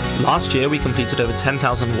 Last year, we completed over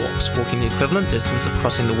 10,000 walks, walking the equivalent distance of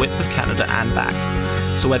crossing the width of Canada and back.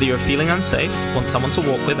 So whether you're feeling unsafe, want someone to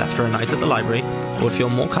walk with after a night at the library, or feel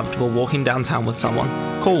more comfortable walking downtown with someone,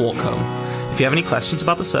 call Walk Home. If you have any questions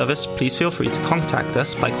about the service, please feel free to contact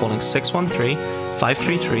us by calling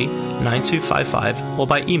 613-533-9255 or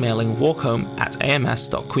by emailing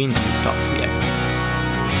walkhome@ams.queensu.ca.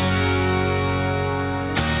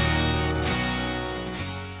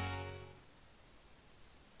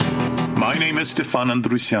 My name is Stefan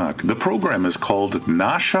Andrusiak. The program is called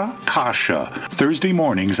Nasha Kasha, Thursday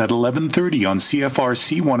mornings at 11:30 on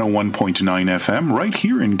CFRC 101.9 FM right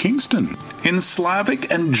here in Kingston. In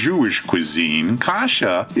Slavic and Jewish cuisine,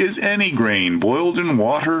 kasha is any grain boiled in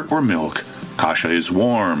water or milk. Kasha is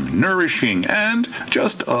warm, nourishing, and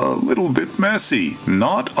just a little bit messy,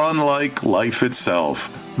 not unlike life itself.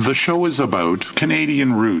 The show is about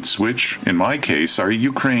Canadian roots, which, in my case, are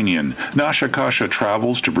Ukrainian. Nasha Kasha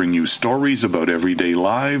travels to bring you stories about everyday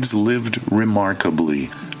lives lived remarkably.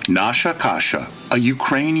 Nasha Kasha, a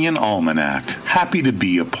Ukrainian almanac. Happy to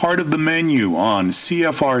be a part of the menu on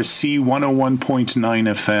CFRC 101.9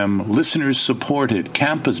 FM, listeners-supported,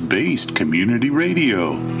 campus-based community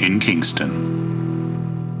radio in Kingston.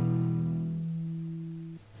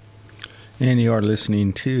 And you are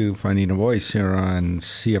listening to Finding a Voice here on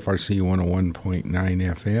CFRC 101.9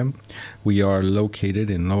 FM. We are located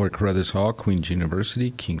in Lower Carruthers Hall, Queen's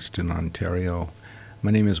University, Kingston, Ontario. My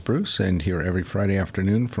name is Bruce, and here every Friday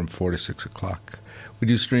afternoon from 4 to 6 o'clock. We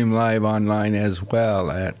do stream live online as well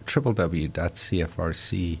at www.cfrc.ca.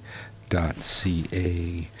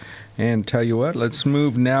 And tell you what, let's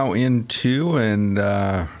move now into and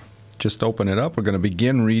just open it up. We're going to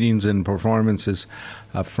begin readings and performances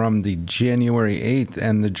from the January 8th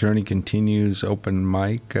and the Journey Continues open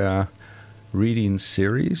mic reading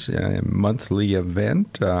series, a monthly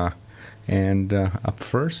event. And up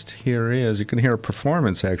first, here is, you can hear a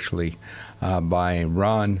performance actually by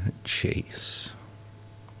Ron Chase.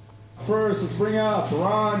 First, let's bring up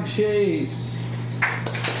Ron Chase.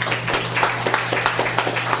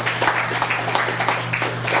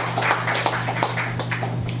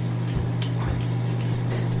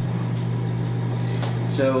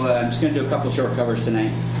 So I'm just going to do a couple short covers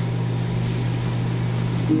tonight.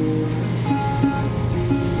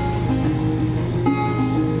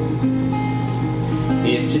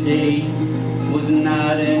 If today was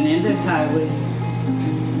not an endless highway,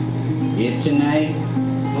 if tonight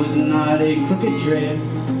was not a crooked trail,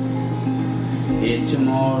 if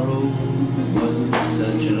tomorrow wasn't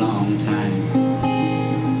such a long time,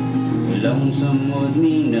 lonesome would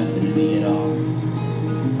mean nothing to me at all.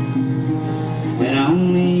 And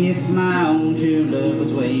only if my own true love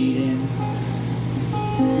was waiting,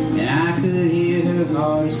 and I could hear her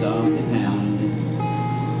heart softly pounding,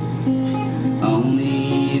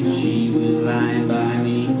 only if she was lying by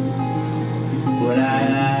me would I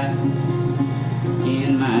lie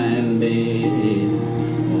in my bed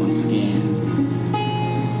once again.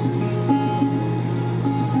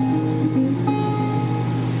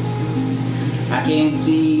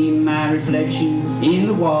 reflection in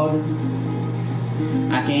the water.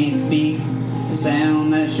 I can't speak a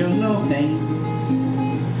sound that shows no pain.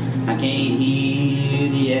 I can't hear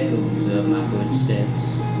the echoes of my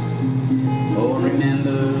footsteps or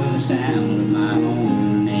remember the sound of my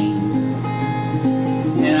own name.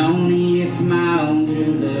 And only if my own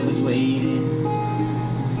true love was waiting,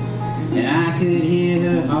 and I could hear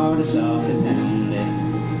her heart softly pounding,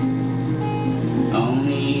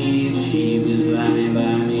 only if she was lying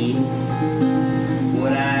by me,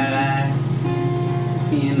 would I lie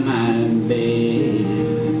in my bed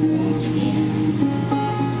once again.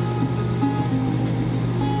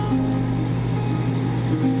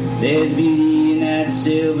 There's beauty in that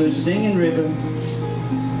silver singing river.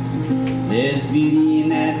 There's beauty in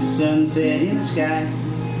that sunset in the sky.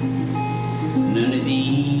 None of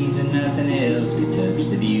these and nothing else could touch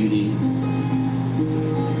the beauty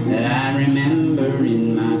that I remember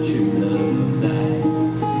in my true love's eye.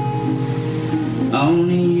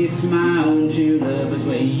 Only if my own true love was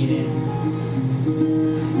waiting,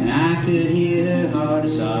 and I could hear her heart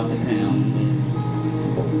softly pounding,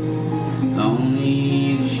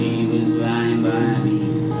 only if she was lying by me,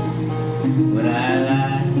 would I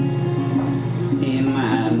lie in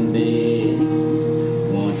my bed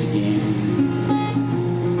once again.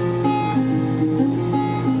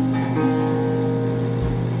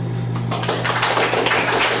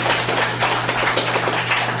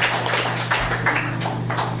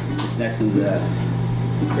 This next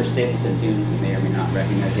one's Chris Stapleton tune. You may or may not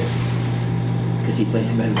recognize it because he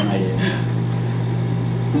plays it better than I do.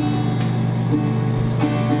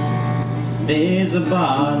 There's a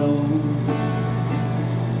bottle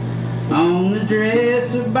on the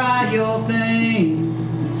dresser by your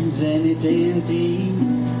things, and it's empty.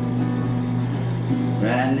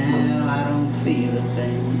 Right now I don't feel a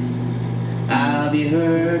thing. I'll be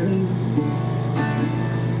hurting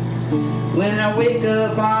when I wake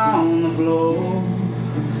up on the floor.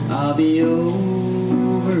 I'll be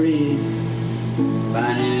over it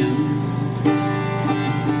by now.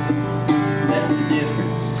 That's the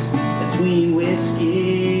difference between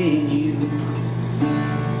whiskey and you.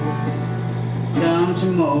 Come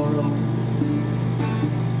tomorrow,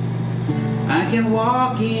 I can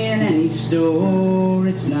walk in any store,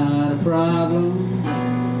 it's not a problem.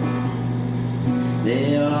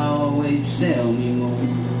 They'll always sell me more,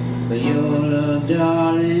 but your love,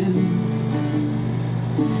 darling,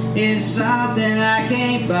 is something I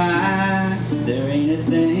can't buy. There ain't a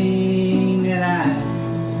thing that I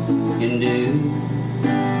can do.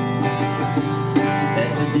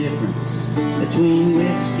 That's the difference between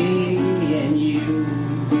whiskey and you.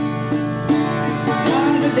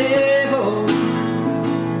 One the devil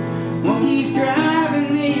won't keep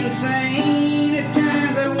driving me insane. At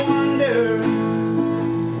times I wonder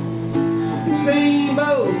if they ain't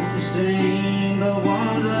both the same, but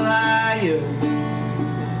one's a liar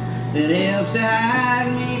that helps to hide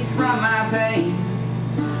me from my pain.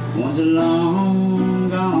 One's a long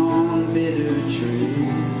gone bitter truth.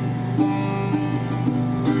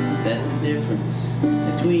 That's the difference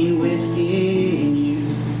between whiskey and you.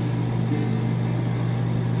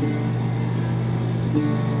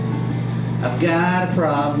 I've got a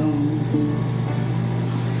problem,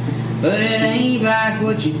 but it ain't like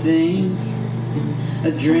what you think. I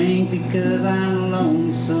drink because I'm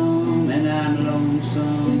lonesome, and I'm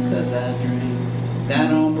lonesome because I drink. If I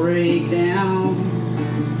don't break down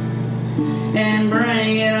and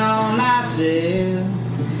bring it on myself,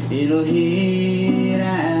 it'll hit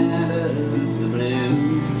out of the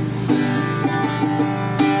blue.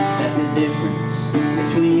 That's the difference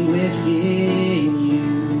between whiskey and you.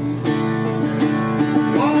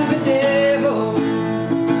 One the devil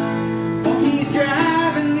won't keep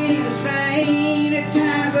driving me insane. At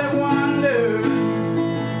times I wonder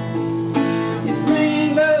if they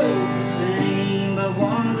ain't both the same, but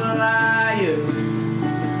one's a liar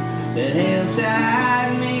that helps to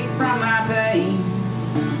hide me from my pain.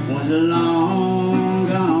 One's a long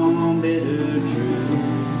gone bitter truth.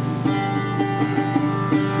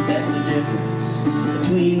 That's the difference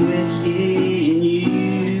between whiskey and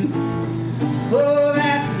you. Oh,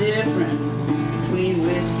 that's the difference between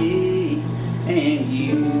whiskey and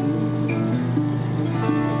you.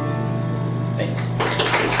 Thanks.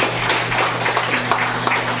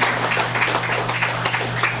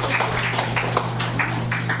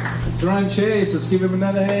 It's Ron Chase. Let's give him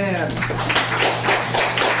another hand.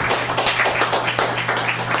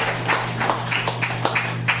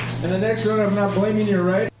 And the next one, I'm not blaming you,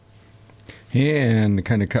 right? And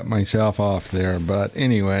kind of cut myself off there. But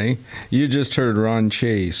anyway, you just heard Ron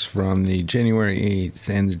Chase from the January 8th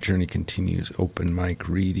And the Journey Continues open mic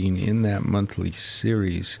reading in that monthly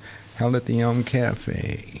series held at the Elm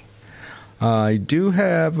Cafe. I do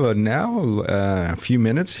have now a few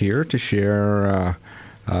minutes here to share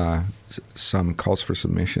some calls for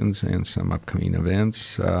submissions and some upcoming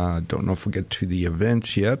events. Don't know if we'll get to the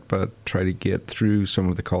events yet, but try to get through some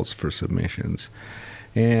of the calls for submissions.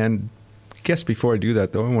 And I guess before I do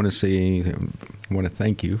that, though, I want to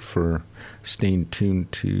thank you for staying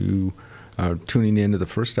tuned to tuning into the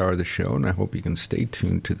first hour of the show, and I hope you can stay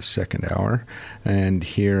tuned to the second hour and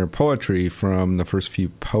hear poetry from the first few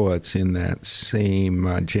poets in that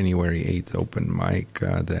same January 8th open mic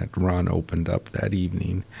that Ron opened up that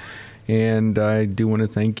evening. And I do want to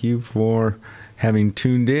thank you for having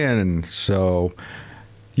tuned in. And so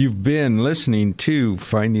you've been listening to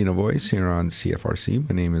Finding a Voice here on CFRC.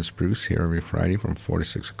 My name is Bruce, here every Friday from 4 to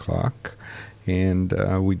 6 o'clock. And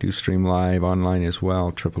we do stream live online as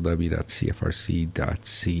well,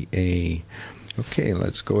 www.cfrc.ca. Okay,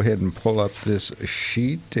 let's go ahead and pull up this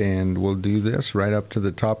sheet, and we'll do this right up to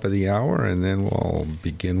the top of the hour, and then we'll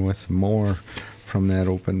begin with more from that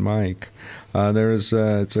open mic.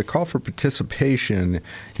 It's a call for participation.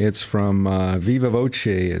 It's from Viva Voce.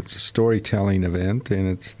 It's a storytelling event,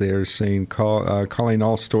 and they're saying calling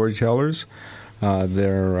all storytellers. We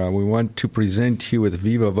want to present you with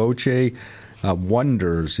Viva Voce.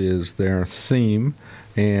 Wonders is their theme,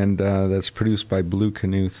 and that's produced by Blue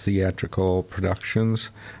Canoe Theatrical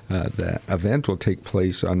Productions. The event will take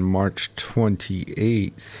place on March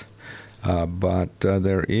 28th, but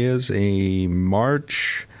there is a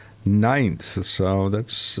March 9th, so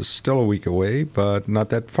that's still a week away, but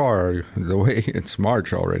not that far away. It's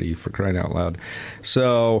March already, for crying out loud.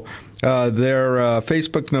 So their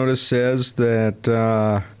Facebook notice says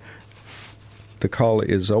that the call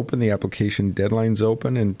is open. The application deadline's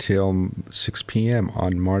open until 6 p.m.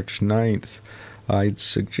 on March 9th. I'd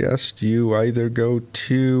suggest you either go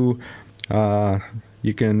to,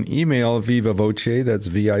 you can email Viva Voce, that's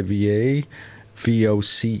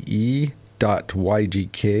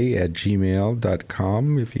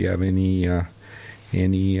VIVAVOCE.YGK@gmail.com if you have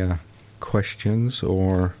any questions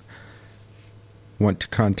or want to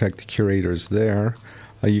contact the curators there.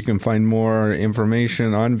 You can find more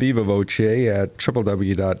information on Viva Voce at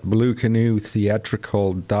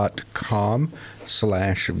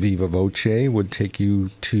www.bluecanoetheatrical.com/Viva Voce. Would take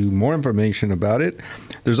you to more information about it.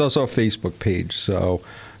 There's also a Facebook page, so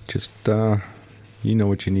just you know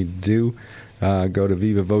what you need to do. Go to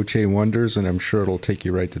Viva Voce Wonders, and I'm sure it'll take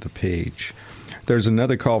you right to the page. There's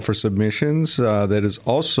another call for submissions that is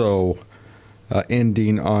also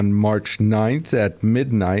ending on March 9th at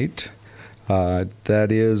midnight.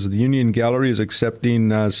 That is, the Union Gallery is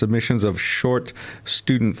accepting submissions of short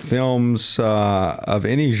student films of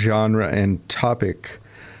any genre and topic.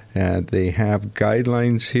 They have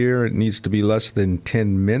guidelines here. It needs to be less than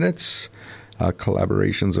 10 minutes.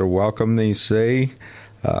 Collaborations are welcome, they say.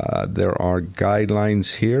 There are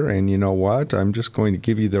guidelines here, and you know what? I'm just going to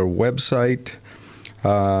give you their website.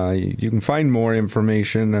 You can find more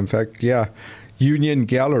information. In fact,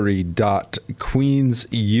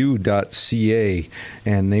 uniongallery.queensu.ca,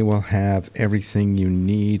 and they will have everything you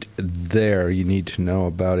need there. You need to know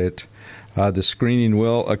about it. The screening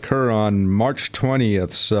will occur on March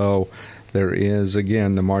 20th, so there is,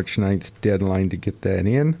 again, the March 9th deadline to get that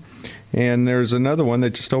in. And there's another one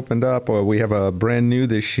that just opened up. We have a brand new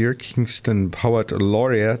this year, Kingston Poet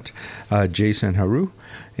Laureate, Jason Haru,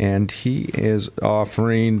 and he is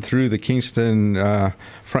offering through the Kingston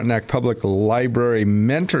Frontenac Public Library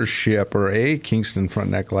Mentorship, or a Kingston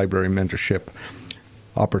Frontenac Library Mentorship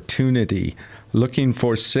opportunity, looking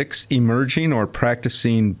for 6 emerging or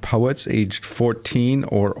practicing poets aged 14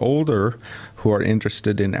 or older who are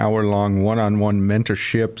interested in hour-long one-on-one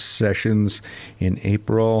mentorship sessions in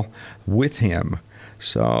April with him.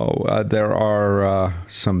 So there are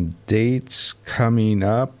some dates coming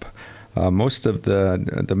up. Most of the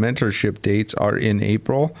mentorship dates are in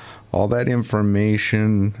April. All that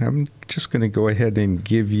information, I'm just going to go ahead and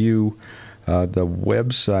give you the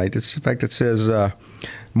website. In fact, it says,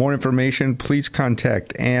 more information, please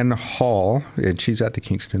contact Ann Hall, and she's at the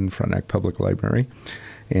Kingston Frontenac Public Library.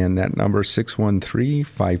 And that number is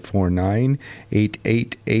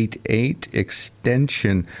 613-549-8888,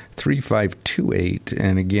 extension 3528.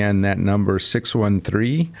 And again, that number is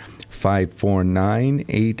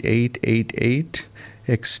 613-549-8888,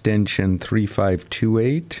 extension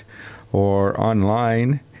 3528, or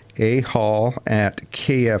online,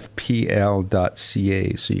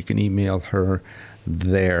 ahall@kfpl.ca. So you can email her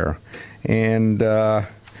there. And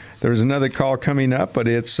there's another call coming up, but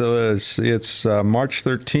it's March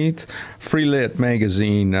 13th, Freelit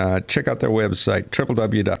Magazine. Check out their website,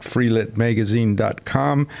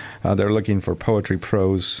 www.freelitmagazine.com. They're looking for poetry,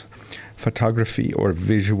 prose, photography or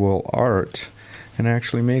visual art, and I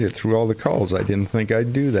actually made it through all the calls. I didn't think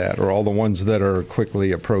I'd do that, or all the ones that are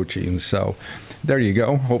quickly approaching. So there you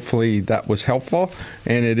go. Hopefully that was helpful.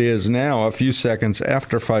 And it is now a few seconds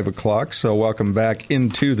after 5 o'clock. So welcome back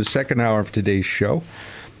into the second hour of today's show.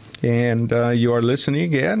 And you are listening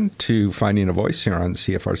again to Finding a Voice here on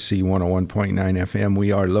CFRC 101.9 FM.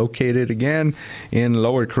 We are located again in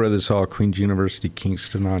Lower Carruthers Hall, Queen's University,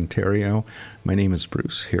 Kingston, Ontario. My name is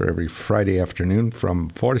Bruce, here every Friday afternoon from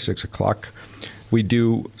 4 to 6 o'clock. We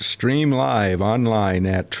do stream live online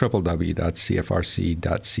at www.cfrc.ca.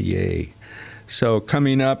 So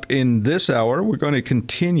coming up in this hour, we're going to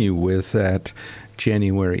continue with that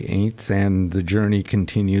January 8th and the Journey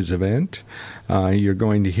Continues event. You're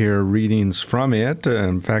going to hear readings from it.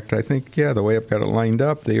 In fact, I think, the way I've got it lined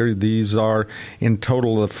up, these are in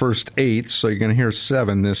total the first 8, so you're going to hear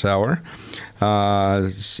 7 this hour.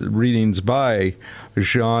 Readings by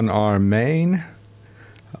Jean R. Main,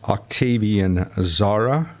 Octavian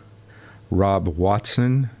Zara, Rob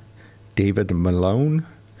Watson, David Malone,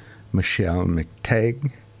 Michelle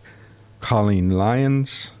McTagg, Colleen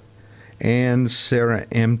Lyons, and Sarah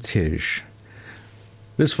Emtige.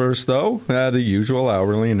 This verse, though, the usual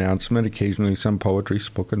hourly announcement, occasionally some poetry,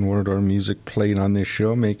 spoken word, or music played on this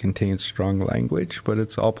show may contain strong language, but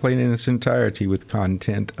it's all played in its entirety with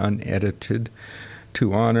content unedited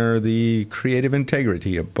to honor the creative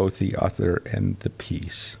integrity of both the author and the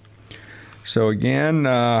piece. So again,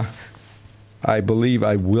 I believe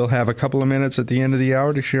I will have a couple of minutes at the end of the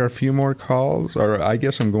hour to share a few more calls, or I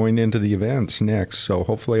guess I'm going into the events next, so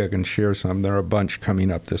hopefully I can share some. There are a bunch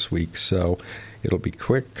coming up this week, so it'll be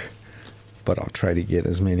quick, but I'll try to get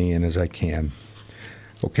as many in as I can.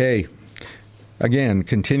 Okay, again,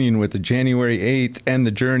 continuing with the January 8th and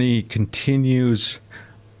the Journey Continues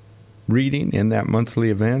reading in that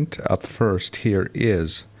monthly event. Up first, here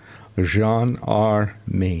is Jean R.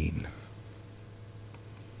 Main.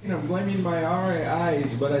 I'm blaming my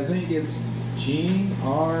eyes, but I think it's Jean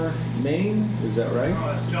R. Main. Is that right?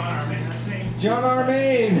 No, it's John R. Main. That's me. John R.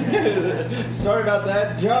 Main. Sorry about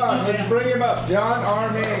that. John, let's bring him up. John R.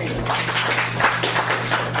 Main.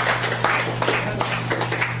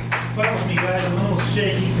 Put up with me, guys. I'm a little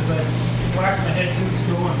shaky because I whacked my head 2 weeks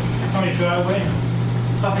ago on somebody's driveway.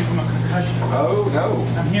 Suffering from a concussion. Oh, no.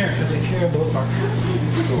 I'm here because I care about our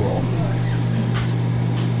Cool.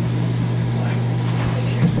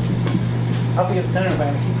 I'll have to get the thinner if I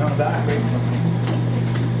keep coming back. Right?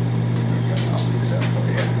 I'll fix that for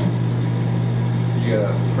you. You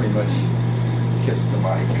gotta pretty much kiss the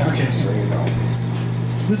mic, okay, so you know.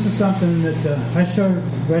 This is something that I started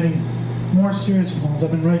writing more serious poems.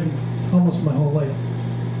 I've been writing almost my whole life.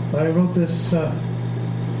 But I wrote this for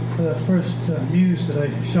the first muse that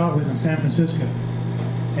I shot with in San Francisco.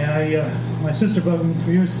 And my sister brought me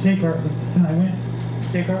for years to take art, and I went to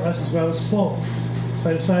take art lessons, but I was slow. So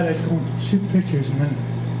I decided I'd go and shoot pictures and then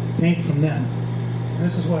paint from them. And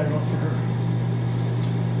this is what I wrote for her.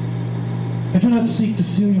 I do not seek to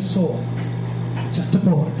steal your soul, just to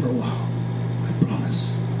borrow it for a while. I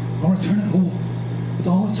promise I'll return it whole, with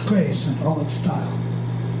all its grace and all its style.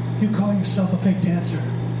 You call yourself a fake dancer.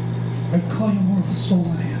 I'd call you more of a soul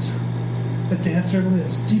enhancer. The dancer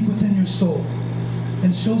lives deep within your soul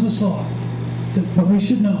and shows us all that what we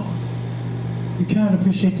should know. You cannot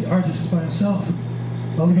appreciate the artist by himself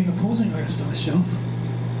while leaving a posing artist on a shelf.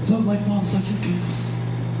 Without life models like you, Candace,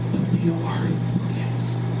 there would be no art or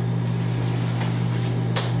dance.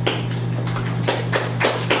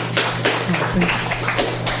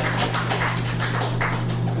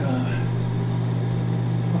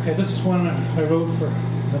 Okay, this is one I wrote for.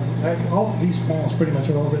 All these poems pretty much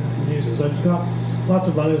are all written for muses. I've got lots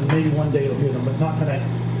of others, and maybe one day you'll hear them, but not tonight.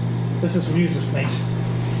 This is Muses Night.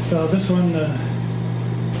 So this one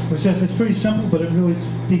was it's pretty simple, but it really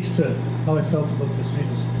speaks to how I felt about this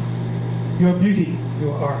muse. You are beauty,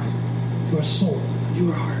 you are art, you are soul, and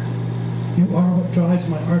you are heart. You are what drives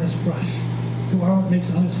my artist's brush. You are what makes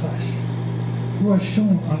others hush. You are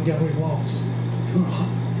shown on gallery walls. You are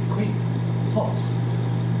hung in great halls.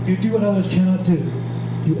 You do what others cannot do.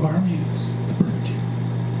 You are a muse, the perfect you.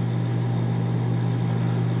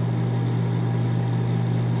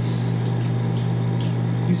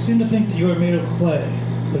 You seem to think that you are made of clay,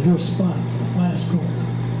 but you are spun from the finest gold.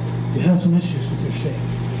 You have some issues with your shape.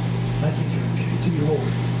 I think you're a beauty to behold.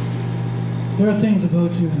 There are things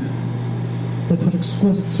about you that put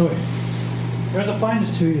there's a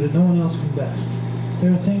fineness to you that no one else can best.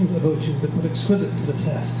 There are things about you that put exquisite to the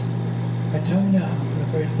test. I tell you now, from the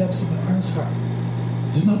very depths of my artist's heart,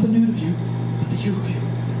 it is not the nude of you, but the you of you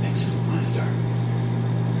that makes you the finest art.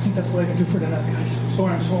 I think that's what I can do for tonight, guys.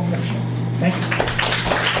 Sorry I'm so emotional. Thank you.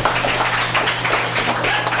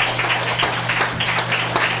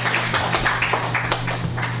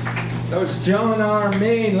 was John R.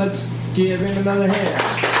 Main. Let's give him another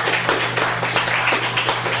hand.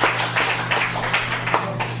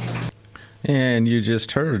 And you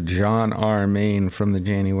just heard John R. Main from the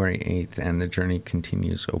January 8th and the Journey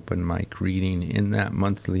Continues open mic reading in that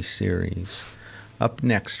monthly series. Up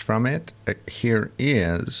next from it, here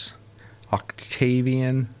is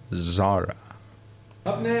Octavian Zara.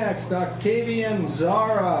 Up next, Octavian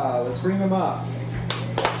Zara. Let's bring them up.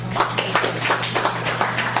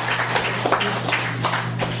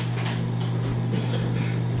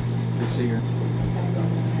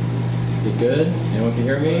 Is good? Anyone can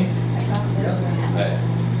hear me? Hi.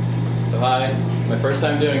 So hi, my first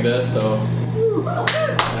time doing this, so I'll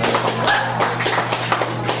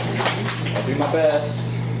do my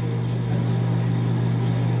best.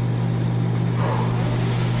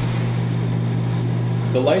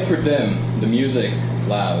 The lights were dim, the music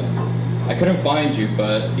loud. I couldn't find you,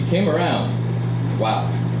 but you came around. Wow.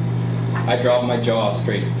 I dropped my jaw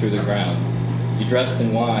straight through the ground. You dressed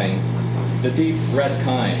in wine, the deep red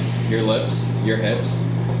kind. Your lips, your hips,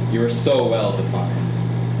 you were so well defined.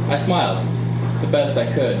 I smiled, the best I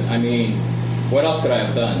could. I mean, what else could I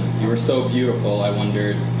have done? You were so beautiful, I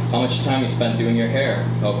wondered how much time you spent doing your hair,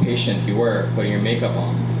 how patient you were putting your makeup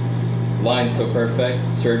on. Lines so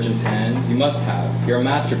perfect, surgeon's hands, you must have. You're a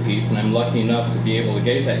masterpiece, and I'm lucky enough to be able to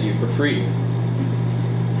gaze at you for free.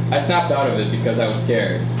 I snapped out of it because I was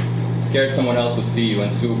scared. Scared someone else would see you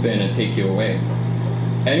and swoop in and take you away.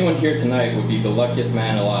 Anyone here tonight would be the luckiest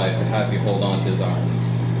man alive to have you hold on to his arm.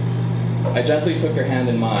 I gently took your hand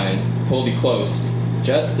in mine, pulled you close,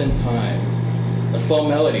 just in time. A slow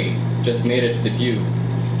melody just made its debut,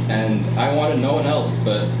 and I wanted no one else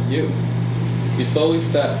but you. You slowly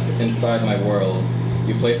stepped inside my world.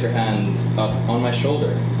 You placed your hand up on my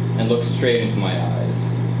shoulder and looked straight into my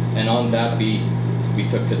eyes. And on that beat, we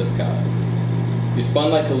took to the skies. You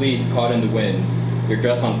spun like a leaf caught in the wind, your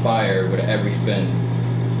dress on fire with every spin.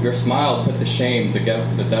 Your smile put to shame the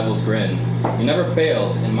devil's grin. You never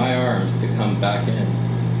failed in my arms to come back in.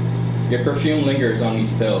 Your perfume lingers on me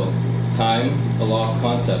still. Time, a lost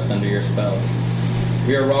concept under your spell.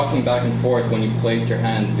 We are rocking back and forth when you placed your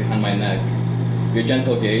hands behind my neck. Your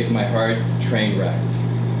gentle gaze, my heart train wrecked.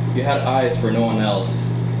 You had eyes for no one else.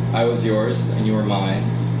 I was yours and you were mine,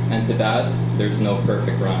 and to that, there's no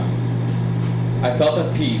perfect rhyme. I felt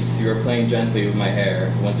at peace. You were playing gently with my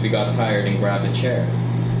hair once we got tired and grabbed a chair.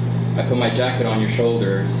 I put my jacket on your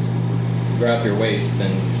shoulders, grabbed your waist,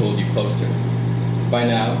 and pulled you closer. By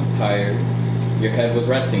now, tired, your head was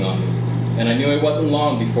resting on me, and I knew it wasn't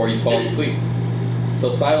long before you fall asleep. So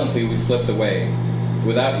silently we slipped away.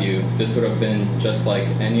 Without you, this would have been just like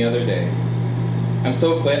any other day. I'm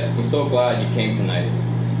so glad you came tonight.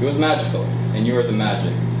 It was magical, and you are the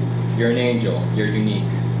magic. You're an angel, you're unique.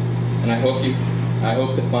 And I hope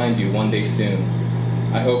to find you one day soon.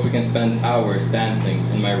 I hope we can spend hours dancing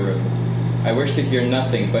in my room. I wish to hear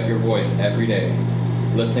nothing but your voice every day.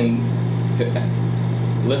 Listen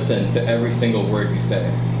to every single word you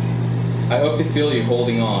say. I hope to feel you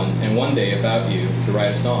holding on, and one day about you to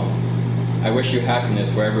write a song. I wish you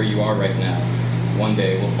happiness wherever you are right now. One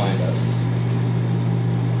day will find us.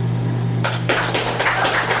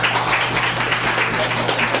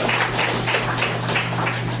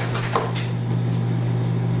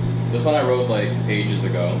 This one I wrote like ages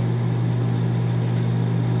ago.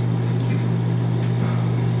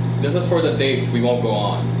 This is for the dates we won't go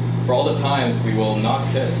on, for all the times we will not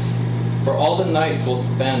kiss, for all the nights we'll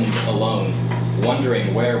spend alone,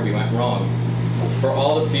 wondering where we went wrong, for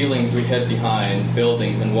all the feelings we hid behind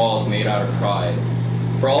buildings and walls made out of pride,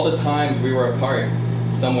 for all the times we were apart,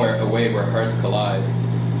 somewhere away where hearts collide.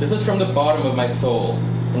 This is from the bottom of my soul,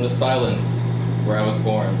 from the silence where I was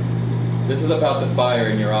born. This is about the fire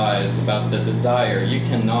in your eyes, about the desire you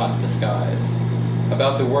cannot disguise,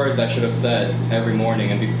 about the words I should have said every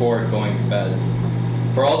morning and before going to bed,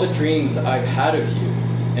 for all the dreams I've had of you,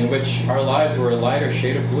 in which our lives were a lighter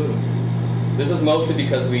shade of blue. This is mostly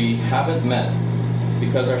because we haven't met,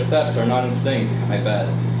 because our steps are not in sync, I bet,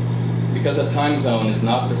 because the time zone is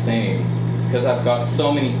not the same, because I've got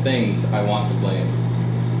so many things I want to blame,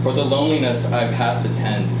 for the loneliness I've had to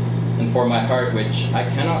tend, and for my heart which I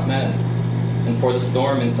cannot mend, and for the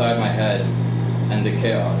storm inside my head, and the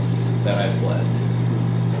chaos that I've bled.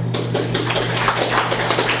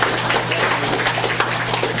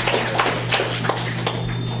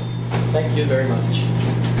 Thank you very much.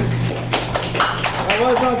 That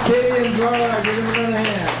was Octavian Zara. Give him another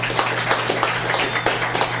hand.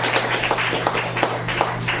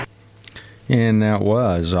 And that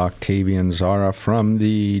was Octavian Zara from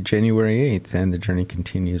the January 8th and the Journey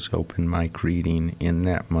Continues open mic reading in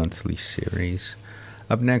that monthly series.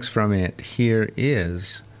 Up next from it, here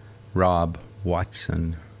is Rob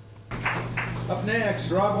Watson. Up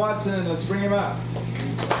next, Rob Watson. Let's bring him up.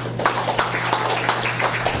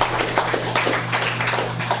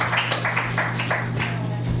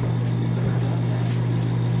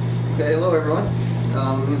 Okay, hello everyone.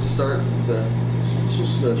 I'm going to start with it's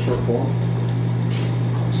just a short poem.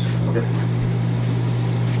 Okay.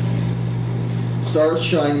 Stars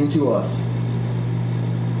shine into us.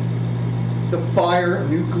 The fire,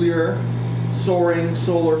 nuclear, soaring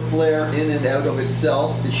solar flare in and out of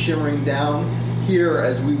itself is shimmering down here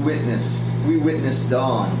as we witness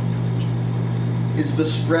dawn. Is the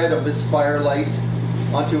spread of this firelight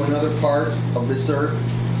onto another part of this earth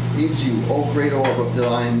needs you, O great orb of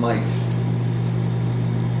divine might.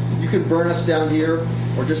 You can burn us down here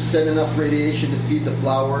or just send enough radiation to feed the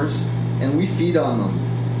flowers, and we feed on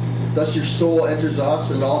them. Thus your soul enters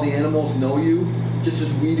us and all the animals know you, just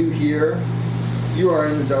as we do here. You are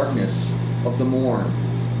in the darkness of the morn.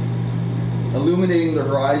 Illuminating the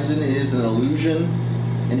horizon is an illusion,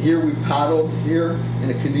 and here we paddle, here in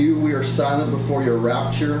a canoe we are silent before your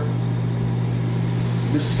rapture.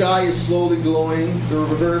 The sky is slowly glowing, the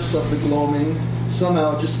reverse of the gloaming,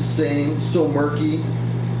 somehow just the same, so murky.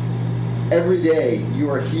 Every day you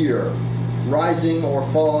are here, rising or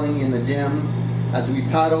falling in the dim, as we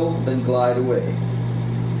paddle, then glide away.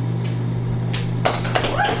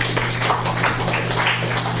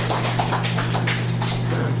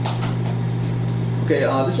 Okay,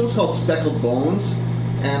 this one's called Speckled Bones,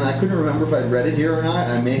 and I couldn't remember if I'd read it here or not.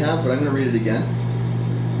 I may have, but I'm going to read it again.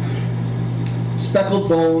 Speckled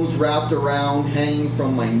bones wrapped around, hanging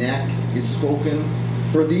from my neck, is spoken.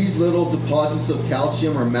 For these little deposits of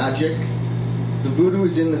calcium are magic. The voodoo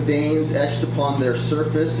is in the veins etched upon their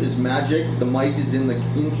surface is magic. The might is in the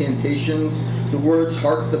incantations. The words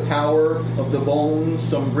hark the power of the bones,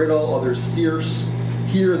 some brittle, others fierce.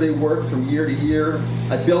 Here they work from year to year.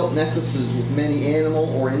 I built necklaces with many animal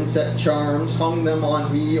or insect charms, hung them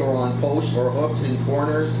on me or on posts or hooks in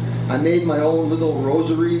corners. I made my own little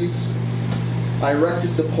rosaries. I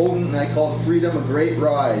erected the potent and I called freedom a great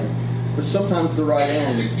ride. But sometimes the ride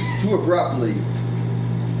ends too abruptly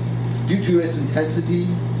due to its intensity.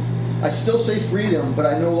 I still say freedom, but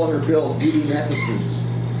I no longer build voodoo necklaces.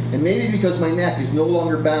 And maybe because my neck is no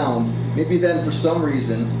longer bound, maybe then for some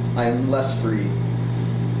reason I am less free.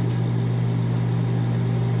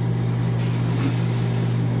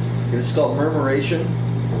 It is called Murmuration.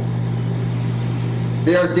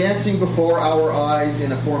 They are dancing before our eyes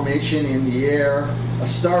in a formation in the air, a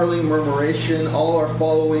startling murmuration, all are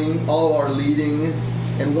following, all are leading,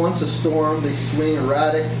 and once a storm they swing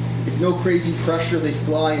erratic. If no crazy pressure, they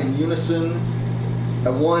fly in unison.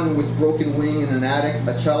 At one with broken wing in an attic,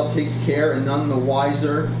 a child takes care and none the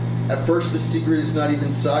wiser. At first the secret is not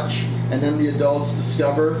even such, and then the adults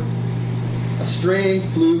discover. A stray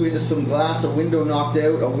flew into some glass, a window knocked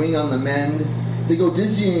out, a wing on the mend. They go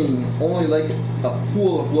dizzying only like a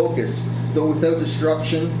pool of locusts, though without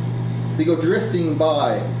destruction. They go drifting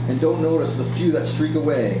by and don't notice the few that streak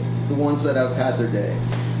away, the ones that have had their day.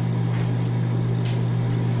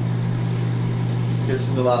 This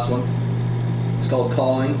is the last one. It's called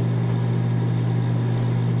Calling.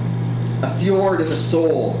 A fjord in the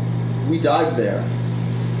soul. We dive there.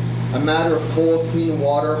 A matter of cold, clean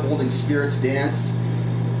water holding spirits dance.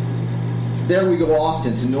 There we go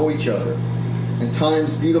often to know each other. And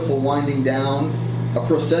time's beautiful winding down. A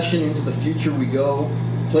procession into the future we go.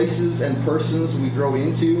 Places and persons we grow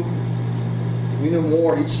into. We know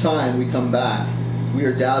more each time we come back. We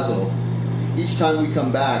are dazzled. Each time we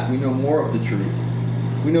come back, we know more of the truth.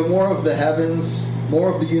 We know more of the heavens, more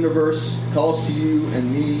of the universe calls to you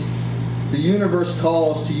and me. The universe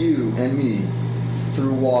calls to you and me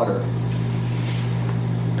through water.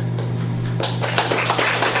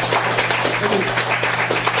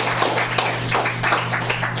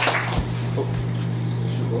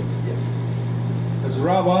 That's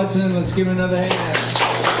Rob Watson. Let's give him another hand.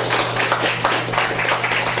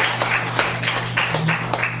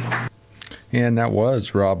 And that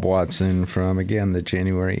was Rob Watson from, again, the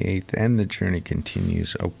January 8th and The Journey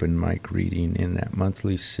Continues open mic reading in that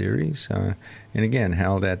monthly series. And again,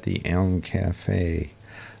 held at the Elm Cafe.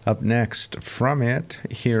 Up next from it,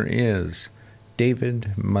 here is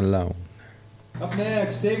David Malone. Up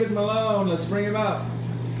next, David Malone. Let's bring him up.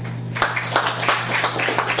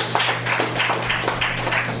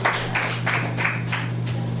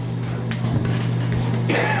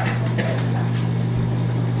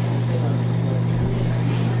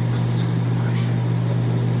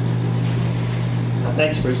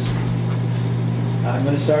 Thanks, Bruce. I'm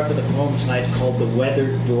going to start with a poem tonight called The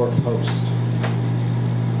Weathered Doorpost.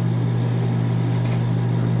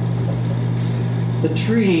 The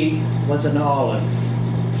tree was an olive,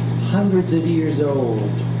 hundreds of years old,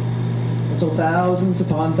 and so thousands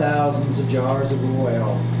upon thousands of jars of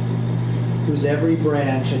oil, whose every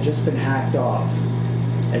branch had just been hacked off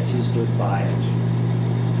as he stood by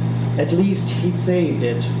it. At least he'd saved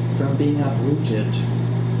it from being uprooted,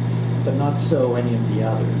 but not so any of the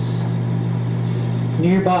others.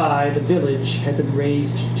 Nearby, the village had been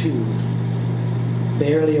razed too.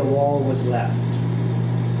 Barely a wall was left.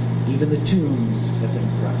 Even the tombs had been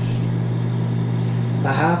crushed.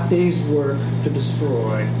 A half day's work to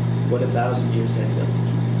destroy what 1,000 years had built.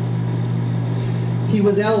 He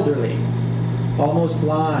was elderly, almost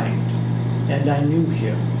blind, and I knew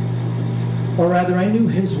him. Or rather, I knew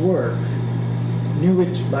his work, knew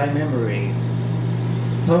it by memory.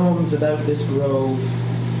 Poems about this grove.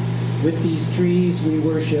 With these trees we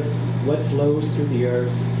worship what flows through the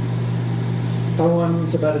earth.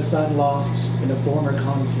 Poems about a son lost in a former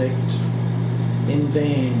conflict. In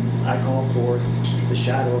vain I call forth the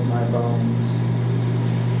shadow of my bones.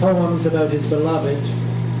 Poems about his beloved,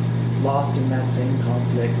 lost in that same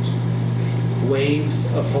conflict.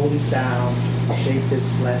 Waves of holy sound shape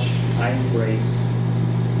this flesh I embrace.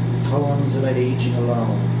 Poems about aging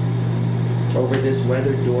alone. Over this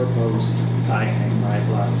weathered doorpost I hang my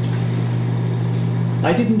blood.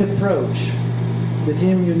 I didn't approach. With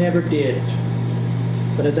him you never did.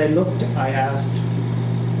 But as I looked, I asked,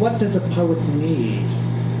 what does a poet need?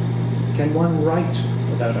 Can one write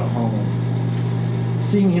without a home?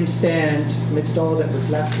 Seeing him stand amidst all that was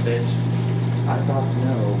left of it, I thought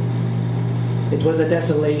no. It was a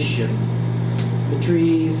desolation. The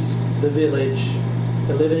trees, the village,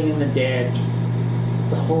 the living and the dead,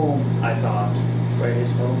 the home, I thought, where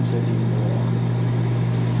his poems had been born.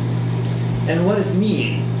 And what of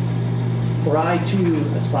me? For I too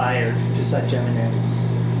aspired to such eminence.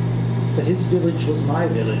 But his village was my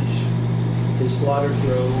village, his slaughtered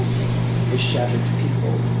grove, his shattered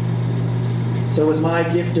people. So was my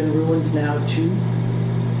gift in ruins now too?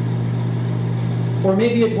 Or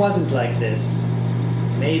maybe it wasn't like this.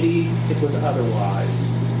 Maybe it was otherwise.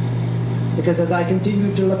 Because as I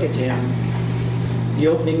continued to look at him, the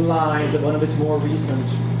opening lines of one of his more recent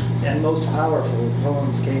and most powerful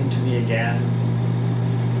poems came to me again.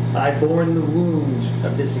 I borne the wound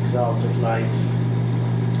of this exalted life,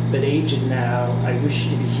 but aged now, I wish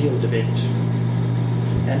to be healed of it.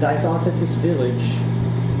 And I thought that this village,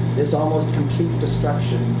 this almost complete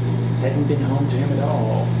destruction, hadn't been home to him at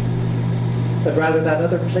all, but rather that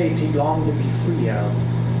other place he longed to be free of,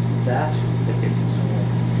 that had been his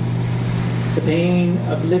home. The pain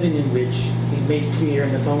of living in which he made clear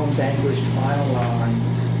in the poem's anguished final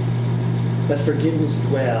lines, but forgiveness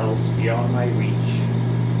dwells beyond my reach,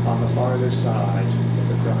 on the farther side of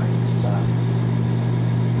the crying sun.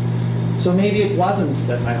 So maybe it wasn't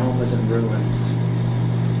that my home was in ruins.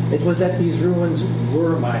 It was that these ruins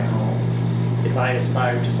were my home, if I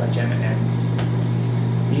aspired to such eminence.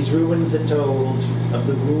 These ruins that told of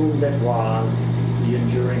the wound that was the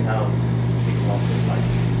enduring of this exalted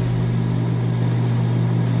life.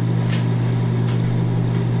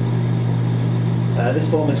 This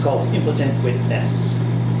poem is called Impotent Witness.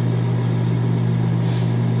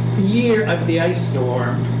 The year of the ice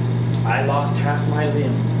storm, I lost half my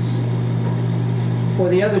limbs. For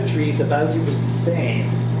the other trees about it was the same,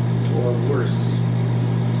 or worse.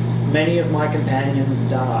 Many of my companions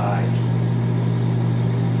died.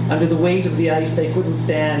 Under the weight of the ice they couldn't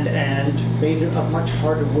stand, and made of much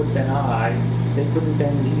harder wood than I, they couldn't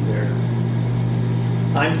bend either.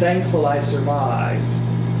 I'm thankful I survived,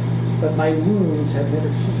 but my wounds have never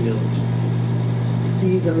healed.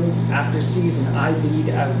 Season after season I bleed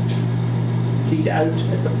out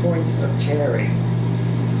at the points of tearing.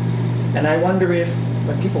 And I wonder if,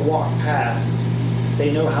 when people walk past,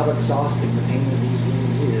 they know how exhausting the pain of these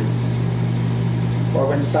wounds is. Or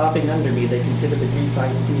when stopping under me, they consider the grief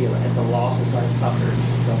I feel at the losses I suffered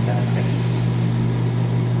from that ice.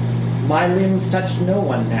 My limbs touch no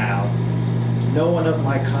one now, no one of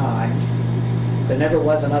my kind. There never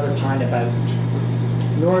was another pine about,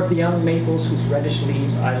 nor of the young maples whose reddish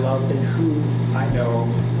leaves I loved and who, I know,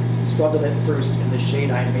 struggled at first in the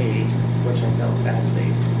shade I made, which I felt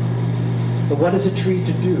badly. But what is a tree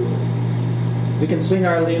to do? We can swing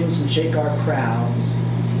our limbs and shake our crowns,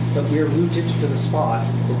 but we are rooted to the spot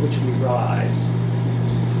for which we rise.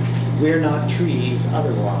 We're not trees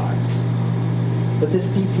otherwise. But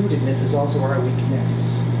this deep-rootedness is also our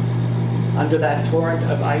weakness. Under that torrent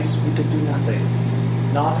of ice we could do nothing.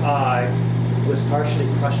 Not I, who was partially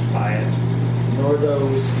crushed by it, nor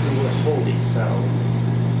those who were wholly so.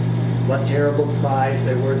 What terrible cries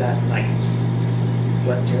there were that night.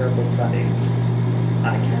 What terrible thudding.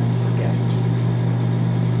 I can't forget.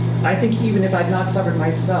 I think even if I'd not suffered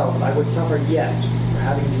myself, I would suffer yet for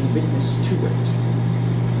having been witness to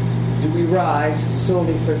it. Do we rise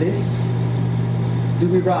solely for this? Do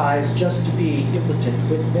we rise just to be impotent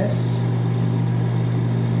witness?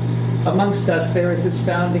 Amongst us there is this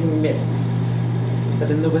founding myth that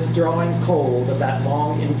in the withdrawing cold of that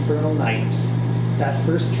long infernal night, that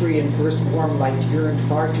first tree and first warm light yearned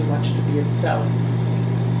far too much to be itself,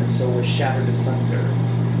 and so was shattered asunder.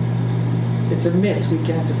 It's a myth we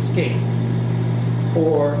can't escape.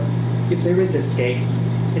 Or, if there is escape,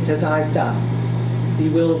 it's as I've done,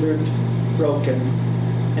 bewildered, broken,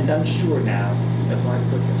 and unsure now of my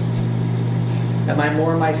purpose. Am I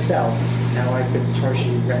more myself now I've been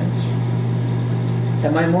partially rent?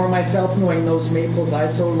 Am I more myself knowing those maples I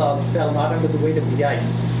so loved fell not under the weight of the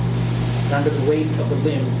ice, but under the weight of the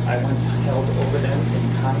limbs I once held over them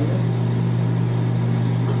in kindness?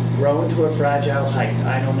 Grown to a fragile height,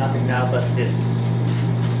 I know nothing now but this,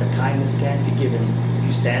 that kindness can't be given if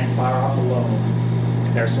you stand far off alone,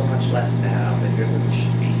 and are so much less now than you ever wished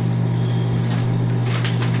to be.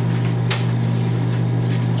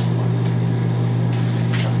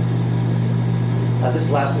 This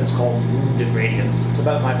last one is called Wounded Radiance. It's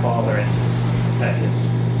about my father and his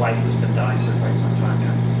wife who's been dying for quite some time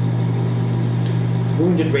now.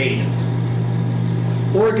 Wounded Radiance.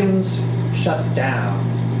 Organs shut down.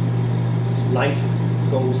 Life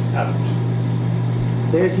goes out.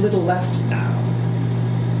 There's little left now.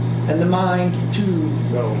 And the mind too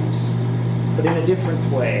goes, but in a different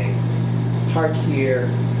way. Part here,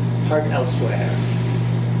 part elsewhere.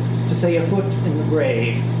 To say a foot in the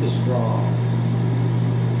grave is wrong.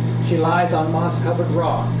 She lies on moss-covered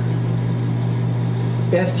rock.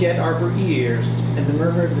 Best yet are her ears, and the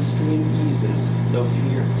murmur of the stream eases, though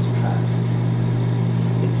fear is past.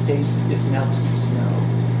 Its taste is melted snow.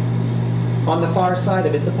 On the far side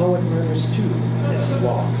of it, the poet murmurs too, as he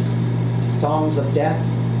walks. Songs of death,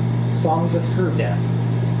 songs of her death.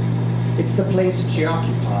 It's the place she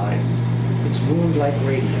occupies, its wound-like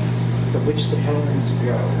radiance, from which the poems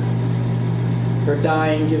grow. Her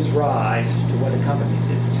dying gives rise to what accompanies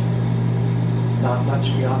it. Not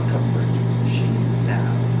much beyond comfort she needs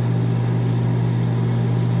now.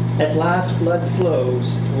 At last blood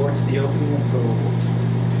flows towards the opening of gold.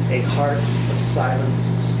 A heart of silence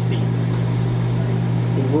speaks.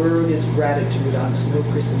 The word is gratitude on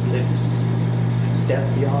snow-christened lips. Step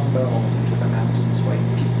beyond bone to the mountain's white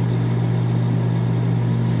peak.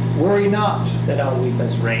 Worry not that I'll weep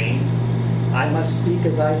as rain. I must speak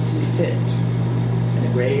as I see fit. In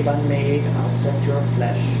a grave unmade, I'll set your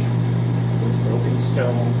flesh. With broken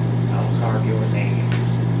stone, I'll carve your name.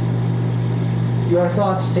 Your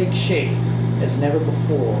thoughts take shape as never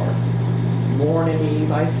before. Morn and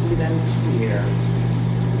eve, I see them clear.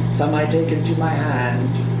 Some I take into my hand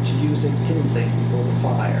to use as kindling for the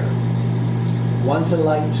fire. Once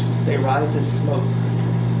alight, they rise as smoke.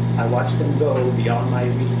 I watch them go beyond my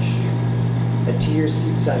reach. A tear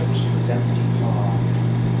seeps out this empty palm.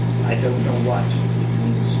 I don't know what it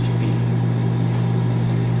means to be.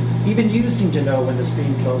 Even you seem to know when the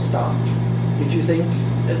stream flow stopped. Did you think,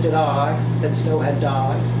 as did I, that snow had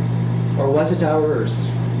died? Or was it our earth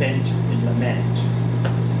bent in lament?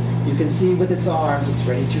 You can see with its arms it's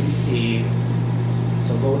ready to receive.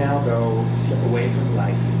 So go now, go, slip away from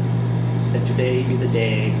life. Let today be the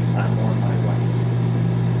day I mourn my wife.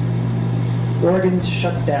 Organs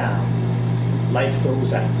shut down. Life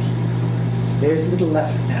goes out. There's little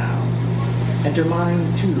left now. And her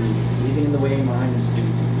mind, too, leaving in the way minds do.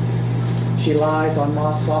 She lies on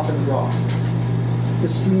moss-softened rock. The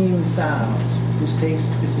stream sounds, whose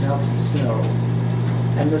taste is melted snow.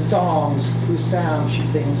 And the songs, whose sound she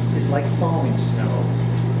thinks is like falling snow.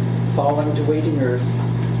 Falling to waiting earth,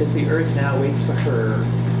 as the earth now waits for her,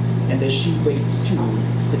 and as she waits too,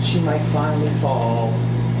 that she might finally fall.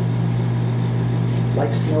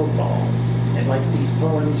 Like snowballs, and like these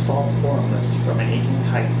poems fall formless from an aching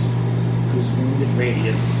height, whose wounded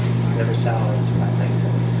radiance is ever salad to my thankfulness.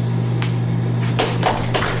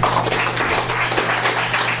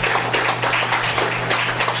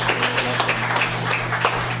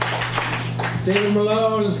 David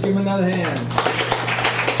Malone, let's give him another hand.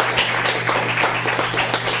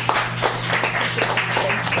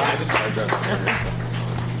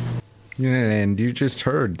 And you just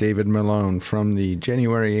heard David Malone from the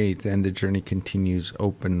January 8th And the Journey Continues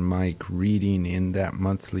open mic reading in that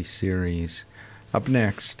monthly series. Up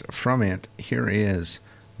next, from it, here is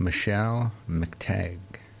Michelle McTagg.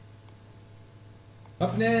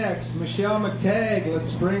 Up next, Michelle McTagg.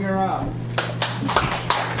 Let's bring her up.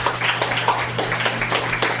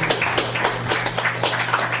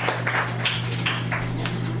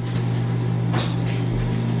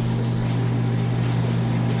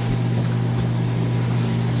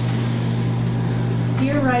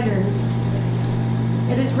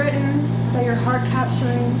 written that your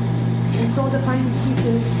heart-capturing and soul-defining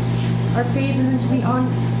pieces are faded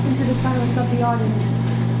into the silence of the audience,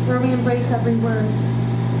 where we embrace every word.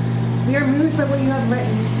 We are moved by what you have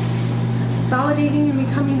written, validating and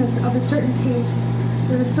becoming of a certain taste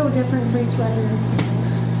that is so different for each writer.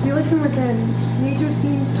 We listen within, nature's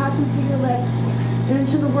themes passing through your lips and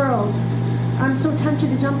into the world. I'm so tempted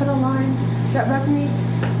to jump at a line that resonates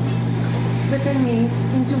within me,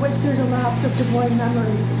 into which there's a lapse of devoid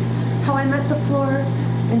memories. How I met the floor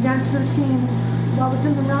and danced to the scenes, while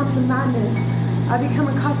within the realms of madness, I become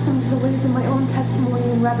accustomed to the ways of my own testimony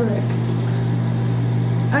and rhetoric.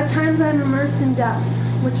 At times I am immersed in depth,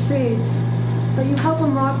 which fades, but you help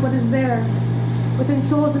unlock what is there within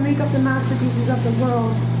souls that make up the masterpieces of the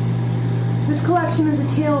world. This collection is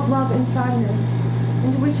a tale of love and sadness,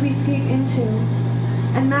 into which we escape into,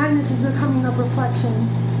 and madness is the coming of reflection.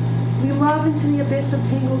 We love into the abyss of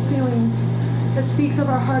tangled feelings that speaks of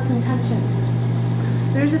our heart's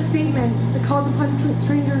intentions. There's a statement that calls upon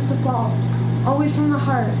strangers to fall, always from the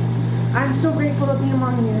heart. I am so grateful to be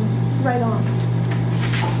among you. Right on.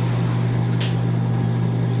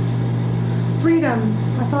 Freedom,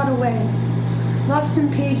 I thought away. Lost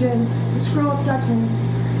in pages, the scroll of judgment.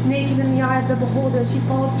 Naked in the eye of the beholder, she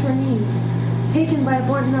falls to her knees. Taken by a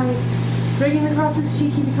blunt knife, dragging across his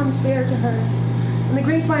cheek, he becomes bare to her. On the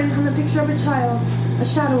grapevine hung a picture of a child, a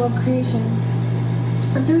shadow of creation.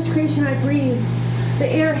 And through his creation I breathe. The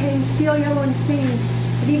air hangs steel yellow and stained,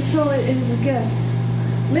 but even so it is a gift.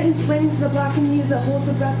 Lit in flames to the blackened muse that holds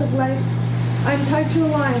the breath of life, I am tied to a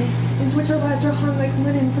line into which our lives are hung like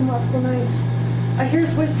linen from lustful nights. I hear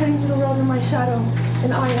his voice heading to the world in my shadow,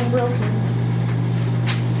 and I am broken.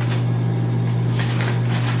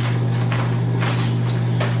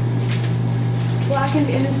 Blackened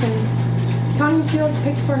innocence, counting fields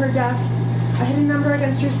picked for her death, a hidden number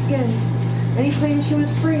against her skin, and he claimed she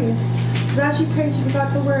was free. But as she prayed, she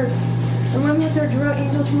forgot the words, and women with their drew out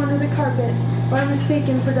angels from under the carpet, but are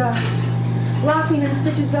mistaken for dust. Laughing in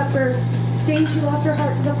stitches that burst, stained she lost her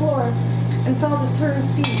heart to the floor, and fell at the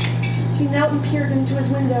servant's feet. She knelt and peered into his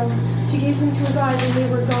window. She gazed into his eyes, and they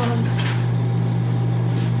were gone.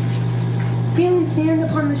 Feeling sand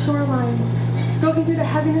upon the shoreline, soaking through the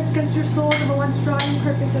heaviness against your soul of a once dry and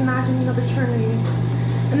perfect imagining of eternity.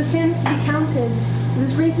 And the sand is to be counted, with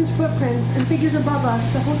his racist footprints and figures above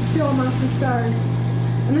us that hold still amongst the stars.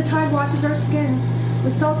 And the tide washes our skin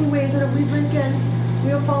with salty waves that if we drink in,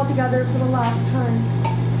 we will fall together for the last time.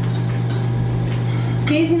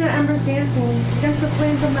 Gazing at embers dancing against the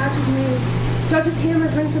flames of matches made, judges'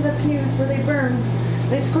 hammers ring through the pews where they burn.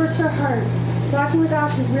 They scorch our heart, blackened with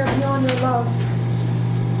ashes. We are beyond your love.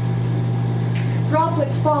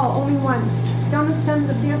 Droplets fall only once down the stems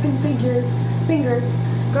of dampened fingers.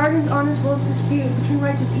 Gardens honest wills dispute between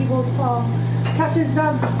righteous evils fall. Captured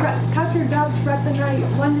doves fret the night,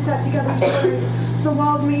 lunges at together story. The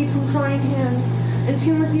walls made from trying hands, and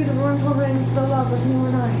tune with you the ruins will ring for the love of you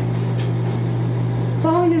and I.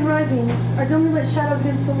 Falling and rising are dimly lit shadows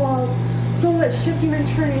against the walls, soulless shifting and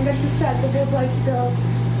turning against the sets of those light stills.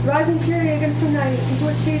 Rising fury against the night into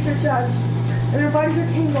which shades are judged, and their bodies are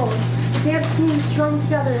tangled, the damp seams strung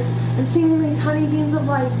together, and seemingly tiny beams of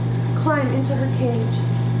light climb into her cage.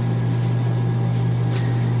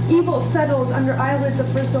 Evil settles under eyelids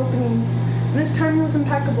of first openings, and this timing was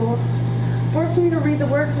impeccable, forcing me to read the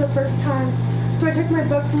word for the first time. So I took my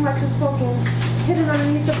book from Lecture Spoken, hidden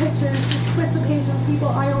underneath the pictures, to twist the page of people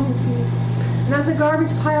I only see. And as the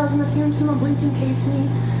garbage piles and the fumes from a bleach encase me,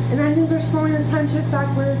 and engines are slowing as time shifts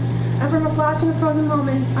backward, and from a flash in a frozen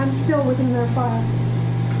moment, I'm still within their fire.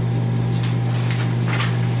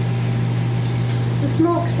 The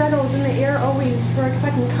smoke settles in the air always for a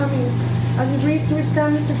second coming, as he breathes through his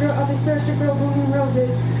stem of his thirst to grow blooming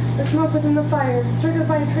roses. The smoke within the fire, circled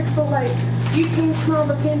by a trickful light, butane smell of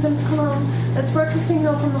the phantom's cologne that sparks a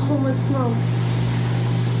signal from the homeless smoke.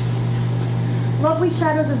 Lovely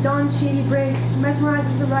shadows of dawn's shady break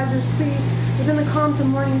mesmerizes the riser's plea within the calms of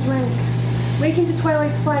morning's rank. Waking to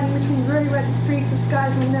twilight sliding between dreary red streaks of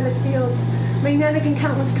sky's magnetic fields, magnetic and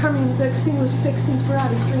countless comings that extinguish fixed and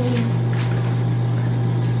sporadic dreams.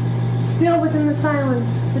 Still within the silence,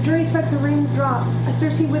 the dreary specks of rains drop, as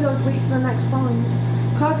thirsty widows wait for the next falling.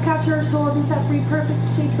 Clouds capture our souls and set free perfect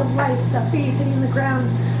shapes of life that fade hitting the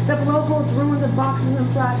ground, that below holds ruins of boxes and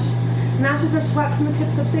flesh. And ashes are swept from the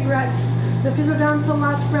tips of cigarettes, that fizzle down to the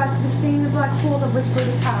last breath, the stain and black fold of whispered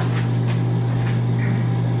attacks.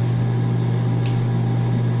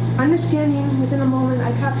 Understanding, within a moment,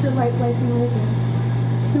 I capture life and reason.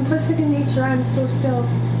 Simplistic in nature, I am so still.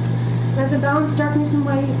 And as I balance darkness and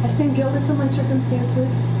light, I stand guiltless of my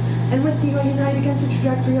circumstances, and with you I unite against the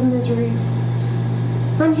trajectory of misery.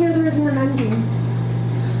 From here there isn't an ending.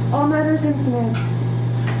 All matter is infinite.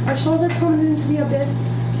 Our souls are plummeted into the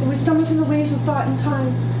abyss, and we stumble through the waves of thought and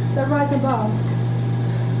time that rise above.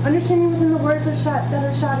 Understanding within the words that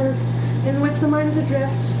are shattered, in which the mind is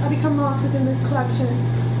adrift, I become lost within this collection.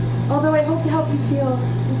 Although I hope to help you feel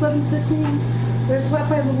and slip into the scenes that are swept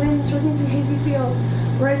by the wind swirling through hazy fields,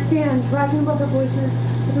 where I stand, rising above the voices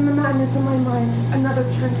within the madness of my mind, another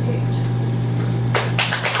turned page.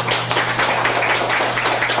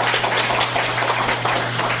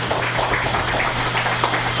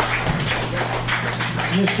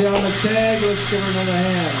 Michelle McTagg, let's give her another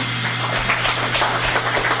hand.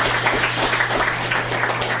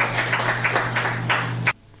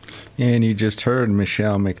 And you just heard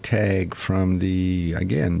Michelle McTagg from the,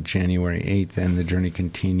 again, January 8th, and the Journey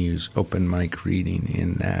Continues open mic reading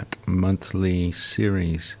in that monthly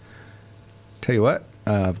series. Tell you what,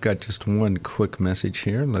 I've got just one quick message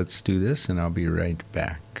here. Let's do this, and I'll be right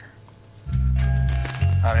back.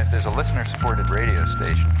 If there's a listener-supported radio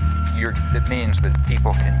station, it means that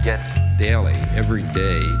people can get daily, every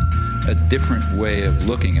day, a different way of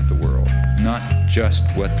looking at the world. Not just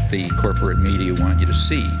what the corporate media want you to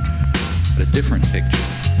see, but a different picture,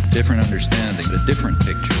 different understanding, a different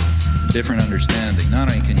picture, a different understanding. Not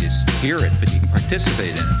only can you hear it, but you can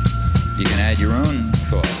participate in it. You can add your own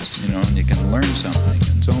thoughts, and you can learn something,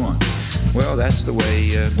 and so on. Well, that's the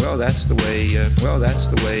way.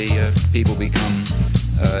 People become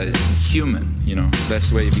human. That's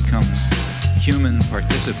the way you become human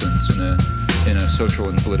participants in a social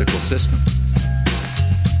and political system.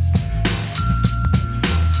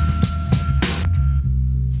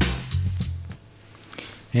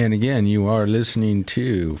 And again, you are listening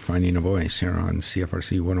to Finding a Voice here on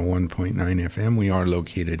CFRC 101.9 FM. We are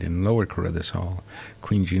located in Lower Carruthers Hall,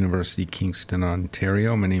 Queen's University, Kingston,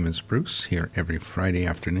 Ontario. My name is Bruce, here every Friday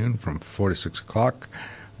afternoon from 4 to 6 o'clock.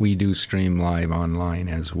 We do stream live online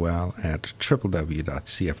as well at www.cfrc.ca.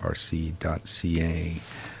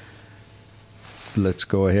 Let's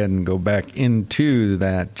go ahead and go back into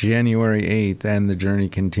that January 8th and the Journey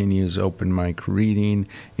Continues open mic reading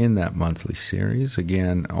in that monthly series.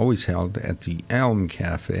 Again, always held at the Elm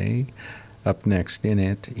Cafe. Up next in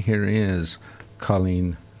it, here is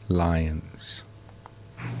Colleen Lyons.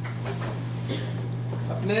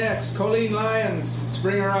 Up next, Colleen Lyons. Let's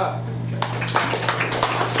bring her up.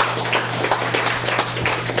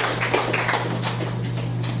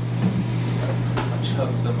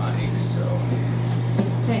 Chug the mic, so...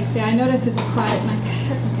 Thanks. Yeah, I noticed it's a quiet mic.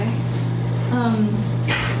 That's okay.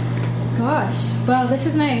 Gosh. Well, this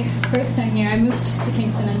is my first time here. I moved to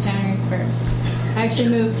Kingston on January 1st. I actually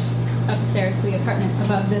moved upstairs to the apartment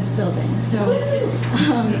above this building. So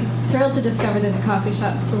thrilled to discover there's a coffee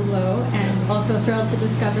shop below, and also thrilled to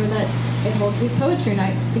discover that it holds these poetry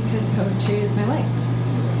nights, because poetry is my life.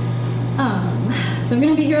 So I'm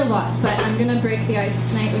going to be here a lot, but I'm going to break the ice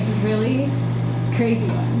tonight with a really crazy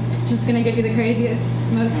one. Just going to give you the craziest,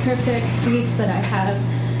 most cryptic piece that I have.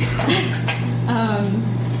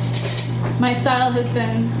 My style has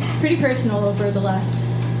been pretty personal over the last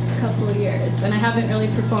couple of years, and I haven't really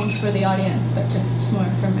performed for the audience, but just more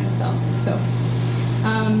for myself. So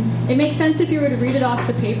it makes sense if you were to read it off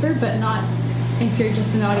the paper, but not if you're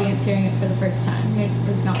just an audience hearing it for the first time.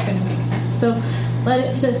 It's not going to make sense. So let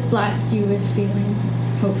it just blast you with feeling,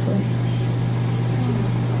 hopefully.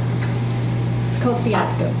 It's called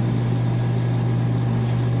Fiasco.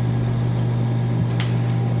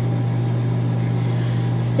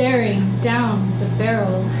 Staring down the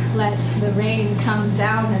barrel, let the rain come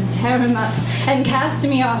down and tear him up and cast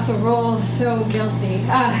me off a roll so guilty.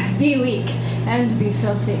 Be weak and be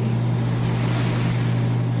filthy.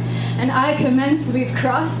 And I commence, we've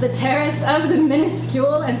crossed the terrace of the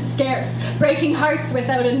minuscule and scarce, breaking hearts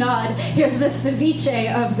without a nod. Here's the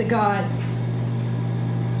ceviche of the gods.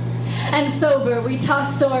 And sober, we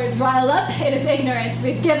toss swords, rile up, it is ignorance.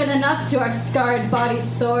 We've given enough to our scarred bodies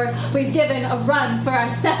sore. We've given a run for our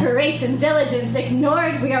separation, diligence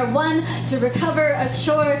ignored. We are one to recover a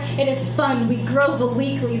chore. It is fun, we grovel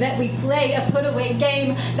weakly, that we play a put-away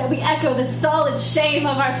game, that we echo the solid shame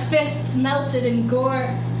of our fists melted in gore.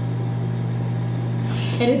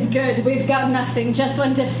 It is good, we've got nothing, just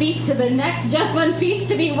one defeat to the next, just one feast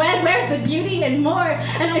to be wed, where's the beauty and more?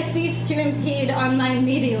 And I cease to impede on my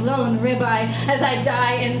meaty lone ribeye, as I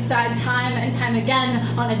die inside time and time again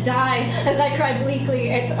on a die, as I cry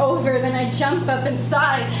bleakly, it's over, then I jump up and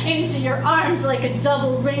sigh into your arms like a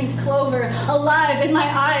double-ringed clover, alive in my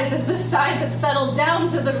eyes is the side that settled down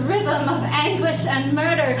to the rhythm of anguish and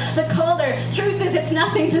murder, the colder, truth is it's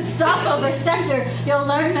nothing to stop over center, you'll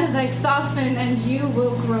learn as I soften and you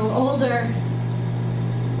will grow older.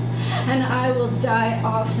 and I will die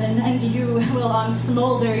often, and you will on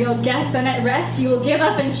smolder. You'll guess, and at rest you will give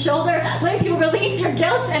up and shoulder. Limp, you'll release your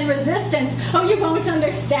guilt and resistance. Oh, you won't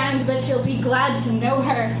understand, but you'll be glad to know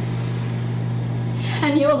her.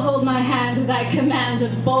 And you'll hold my hand as I command a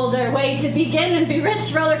bolder way to begin and be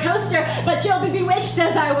rich roller coaster, but you'll be bewitched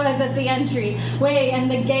as I was at the entry way and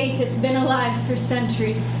the gate. It's been alive for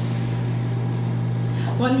centuries.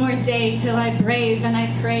 One more day till I brave and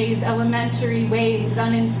I praise elementary waves,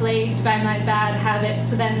 unenslaved by my bad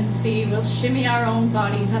habits. Then see, we'll shimmy our own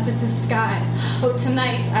bodies up at the sky. Oh,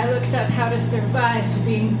 tonight I looked up how to survive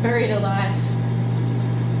being buried alive.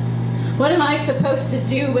 What am I supposed to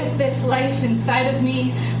do with this life inside of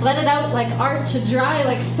me? Let it out like art to dry,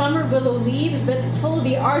 like summer willow leaves that pull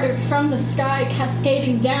the ardor from the sky,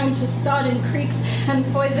 cascading down to sodden creeks and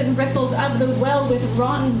poison ripples of the well with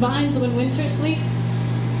rotten vines when winter sleeps?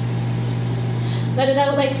 Let it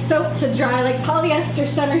out like soap to dry, like polyester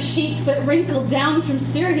summer sheets that wrinkle down from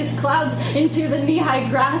serious clouds into the knee-high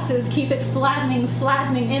grasses. Keep it flattening,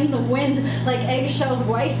 flattening in the wind like eggshells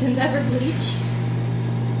white and ever bleached.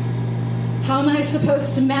 How am I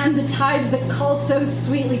supposed to man the tides that call so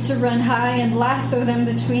sweetly to run high and lasso them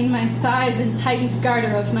between my thighs and tightened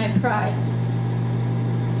garter of my pride?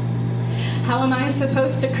 How am I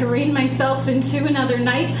supposed to careen myself into another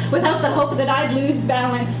night without the hope that I'd lose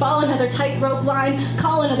balance, fall another tightrope line,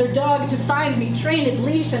 call another dog to find me, trained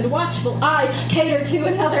leash and watchful eye, cater to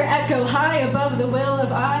another echo high above the will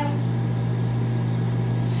of I?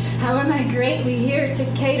 How am I greatly here to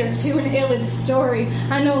cater to an illed story?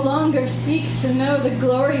 I no longer seek to know the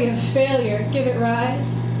glory of failure. Give it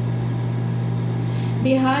rise.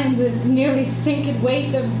 Behind the nearly sinked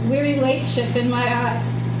weight of weary lateship in my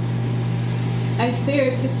eyes, I sear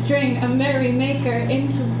to string a merry maker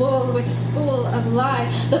into wool with spool of lie,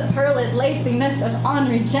 the pearled laciness of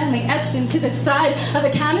honor gently etched into the side of a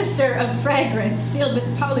canister of fragrance sealed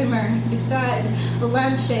with polymer. Beside a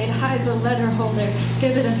lampshade hides a letter holder.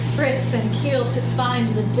 Give it a spritz and keel to find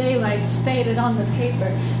the daylights faded on the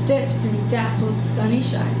paper, dipped in dappled sunny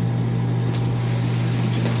shine.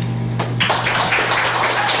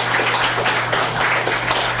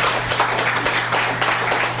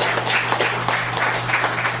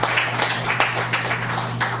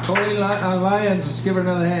 Colleen Lyons, just give her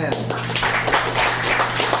another hand.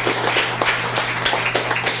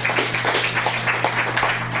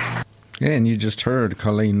 And you just heard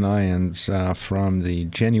Colleen Lyons from the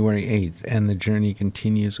January 8th and the Journey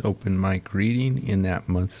Continues open mic reading in that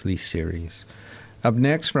monthly series. Up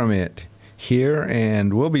next from it, here,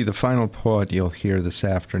 and will be the final poet you'll hear this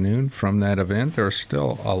afternoon from that event. There are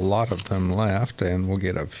still a lot of them left, and we'll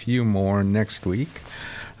get a few more next week.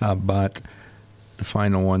 But the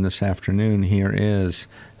final one this afternoon here is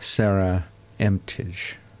Sarah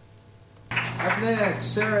Emtage. Up next,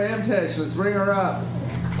 Sarah Emtage. Let's bring her up.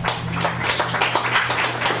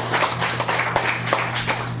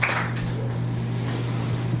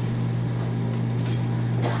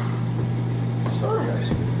 Sorry, I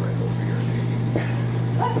skipped right over your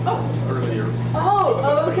name. Earlier.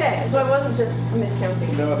 Oh, okay. So I wasn't just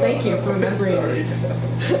miscounting. No, Thank you for remembering sorry. me.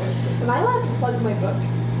 Am I allowed to plug my book?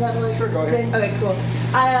 Is that like, Sure, go ahead. Okay, cool.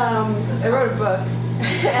 I wrote a book,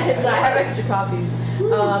 and I have extra copies.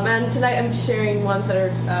 And tonight I'm sharing ones that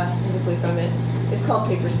are specifically from it. It's called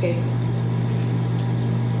Paperscape.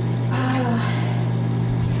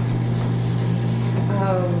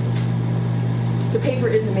 So paper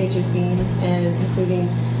is a major theme, and including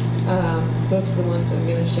most of the ones that I'm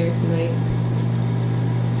going to share tonight.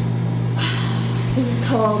 This is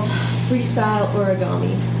called Freestyle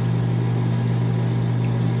Origami.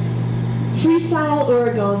 Freestyle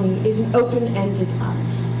origami is an open-ended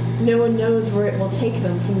art. No one knows where it will take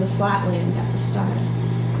them from the flatland at the start.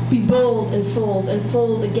 Be bold and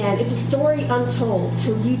fold again. It's a story untold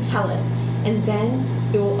till you tell it, and then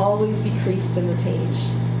it will always be creased in the page.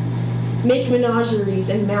 Make menageries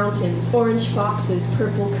and mountains, orange foxes,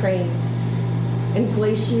 purple cranes, and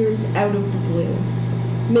glaciers out of the blue.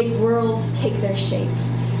 Make worlds take their shape,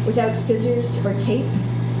 without scissors or tape,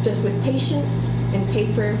 just with patience and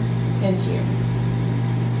paper and you.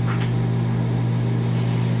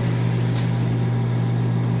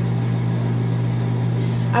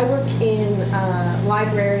 I work in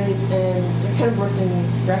libraries and kind of worked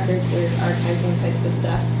in records or archiving types of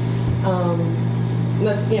stuff. And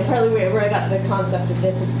that's partly where I got the concept of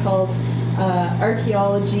this. It's called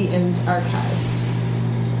archaeology and archives.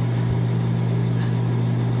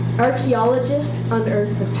 Archaeologists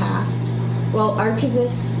unearth the past, while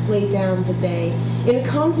archivists lay down the day, in a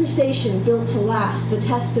conversation built to last the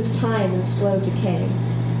test of time and slow decay.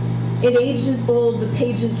 In ages old, the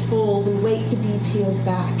pages fold and wait to be peeled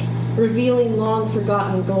back, revealing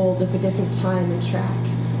long-forgotten gold of a different time and track.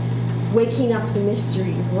 Waking up the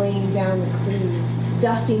mysteries, laying down the clues,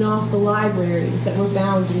 dusting off the libraries that were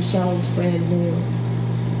bound and shelved brand new.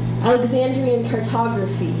 Alexandrian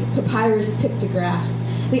cartography, papyrus pictographs,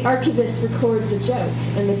 the archivist records a joke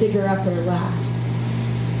and the digger-upper laughs.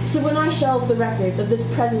 So when I shelve the records of this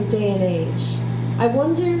present day and age, I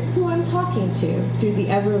wonder who I'm talking to through the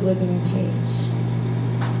ever-living page.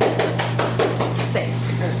 Thanks.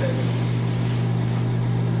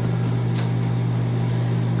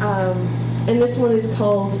 And this one is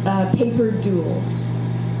called Paper Duels.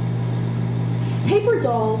 Paper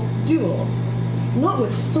dolls duel, not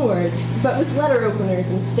with swords, but with letter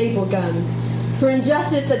openers and staple guns, for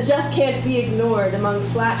injustice that just can't be ignored among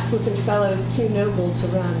flat-flippant fellows too noble to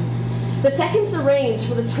run. The seconds arrange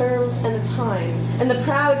for the terms and the time, and the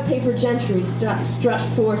proud paper gentry strut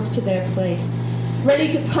forth to their place,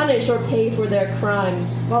 ready to punish or pay for their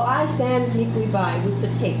crimes, while I stand meekly by with the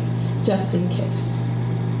tape, just in case.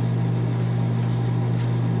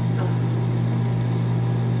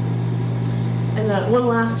 And one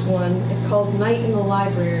last one is called Night in the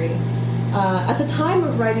Library. At the time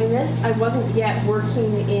of writing this, I wasn't yet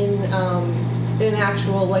working in an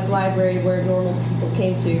actual library where normal people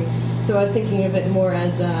came to, so I was thinking of it more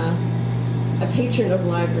as a patron of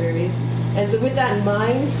libraries. And so with that in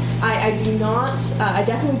mind, I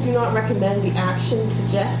definitely do not recommend the action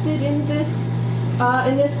suggested in this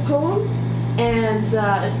poem. And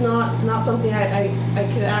it's not something I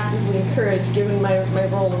could actively encourage, given my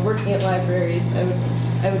role in working at libraries. I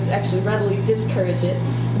would actually readily discourage it.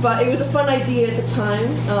 But it was a fun idea at the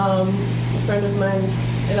time. A friend of mine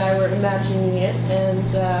and I were imagining it, and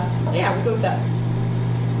we'll go with that.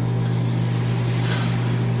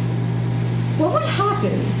 What would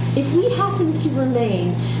happen if we happened to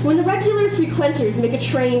remain when the regular frequenters make a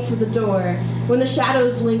train for the door, when the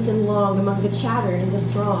shadows lengthen long among the chatter and the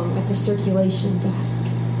throng at the circulation desk?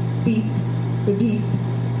 Beep, beep,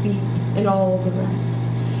 beep, and all the rest.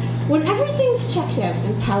 When everything's checked out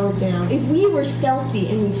and powered down, if we were stealthy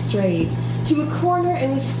and we strayed to a corner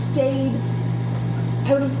and we stayed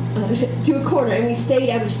out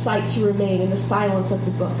of sight to remain in the silence of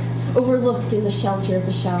the books, overlooked in the shelter of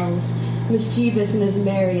the shelves, mischievous and as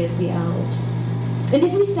merry as the elves. And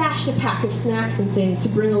if we stashed a pack of snacks and things to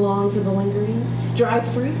bring along for the lingering, dried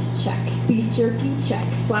fruit, check. Beef jerky, check.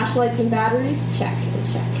 Flashlights and batteries, check and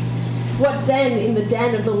check. What then in the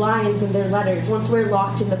den of the lions and their letters, once we're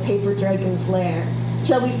locked in the paper dragon's lair?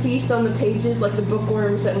 Shall we feast on the pages like the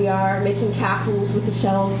bookworms that we are, making castles with the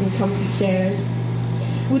shelves and comfy chairs?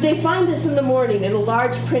 Would they find us in the morning in a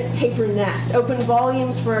large print paper nest, open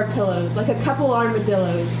volumes for our pillows, like a couple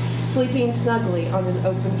armadillos, sleeping snugly on an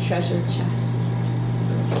open treasure chest?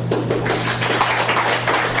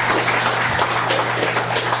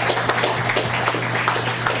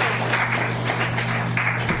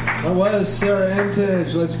 That was Sarah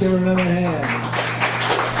Emtage. Let's give her another hand.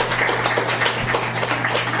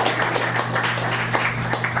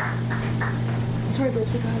 Sorry, Bruce,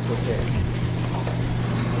 okay.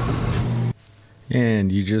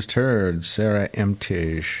 And you just heard Sarah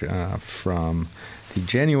Emtage from the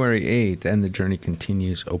January 8th and the Journey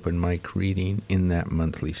Continues open mic reading in that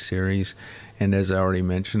monthly series. And as I already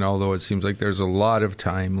mentioned, although it seems like there's a lot of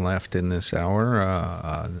time left in this hour,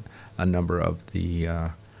 a number of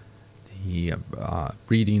the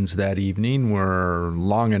readings that evening were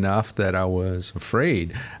long enough that I was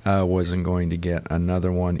afraid I wasn't going to get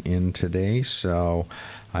another one in today. So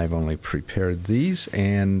I've only prepared these,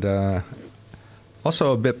 and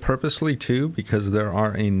also a bit purposely, too, because there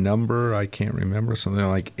are a number, I can't remember, something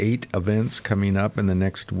like 8 events coming up in the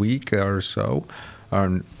next week or so.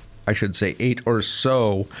 Or I should say 8 or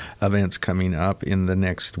so events coming up in the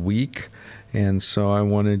next week. And so I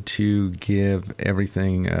wanted to give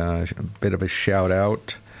everything a bit of a shout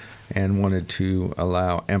out and wanted to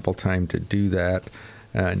allow ample time to do that.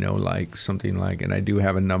 I know and I do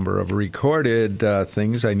have a number of recorded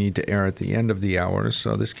things I need to air at the end of the hour,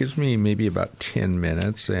 so this gives me maybe about 10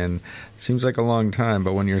 minutes, and it seems like a long time,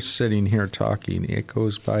 but when you're sitting here talking, it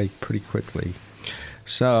goes by pretty quickly.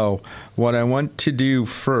 So what I want to do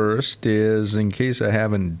first is, in case I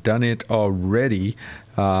haven't done it already,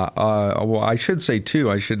 I should say,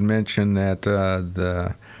 too, I should mention that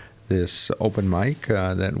this open mic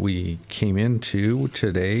that we came into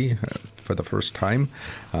today for the first time,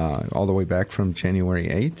 all the way back from January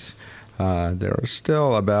 8th. There are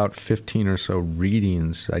still about 15 or so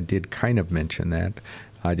readings. I did kind of mention that.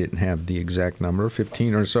 I didn't have the exact number.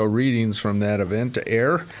 15 or so readings from that event to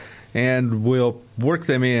air, and we'll work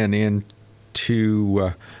them into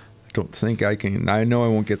don't think I can. I know I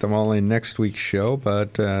won't get them all in next week's show,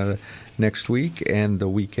 but next week and the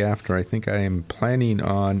week after, I think I am planning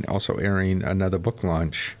on also airing another book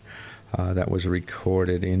launch that was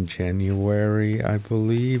recorded in January, I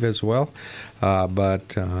believe, as well.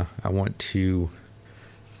 But I want to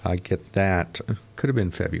get that. Could have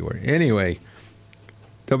been February. Anyway,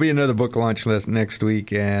 there'll be another book launch next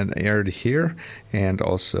week and aired here, and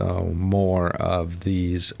also more of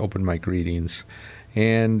these open mic readings.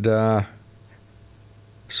 And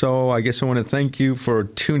so I guess I want to thank you for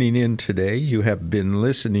tuning in today. You have been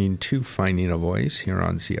listening to Finding a Voice here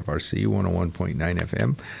on CFRC 101.9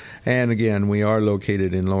 FM. And again, we are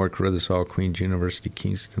located in Lower Carruthers Hall, Queen's University,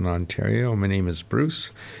 Kingston, Ontario. My name is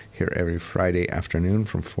Bruce, here every Friday afternoon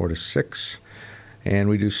from 4 to 6. And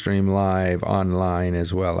we do stream live online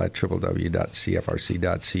as well at www.cfrc.ca.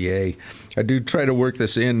 I do try to work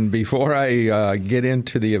this in before I get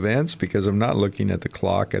into the events, because I'm not looking at the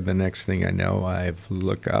clock, and the next thing I know, I've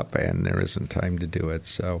looked up and there isn't time to do it.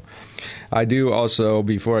 So I do also,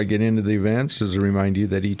 before I get into the events, just remind you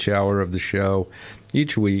that each hour of the show,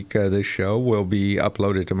 each week, this show will be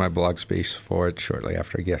uploaded to my blog space for it shortly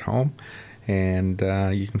after I get home. And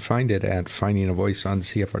you can find it at Finding a Voice on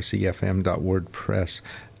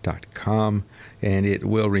cfrcfm.wordpress.com, and it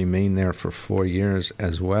will remain there for 4 years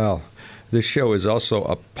as well. This show is also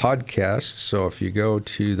a podcast, so if you go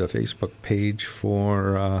to the Facebook page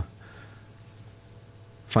go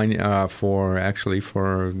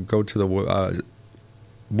to the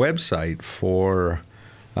website for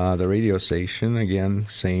the radio station, again,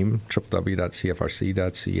 same,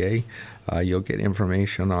 www.cfrc.ca. You'll get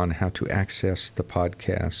information on how to access the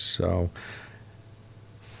podcast. So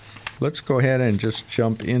let's go ahead and just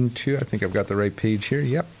jump into, I think I've got the right page here.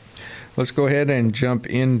 Yep. Let's go ahead and jump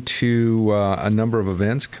into a number of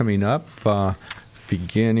events coming up.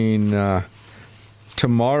 Beginning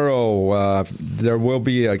tomorrow, there will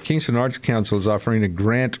be Kingston Arts Council is offering a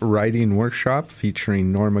grant writing workshop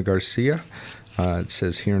featuring Norma Garcia. It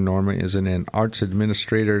says here Norma is an arts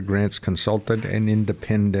administrator, grants consultant, and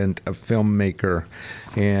independent filmmaker.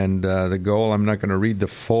 And the goal, I'm not going to read the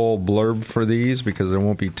full blurb for these because there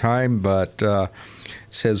won't be time, but it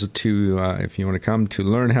says to, if you want to come, to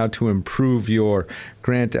learn how to improve your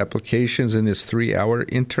grant applications in this 3-hour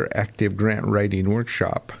interactive grant writing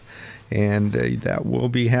workshop. And that will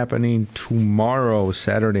be happening tomorrow,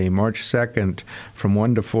 Saturday, March 2nd, from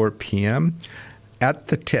 1 to 4 p.m., at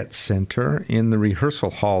the TET Center in the rehearsal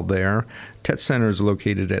hall there. TET Center is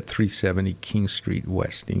located at 370 King Street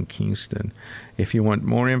West in Kingston. If you want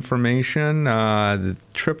more information,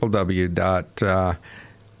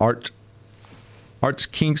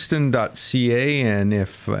 www.artskingston.ca, and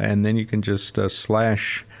then you can just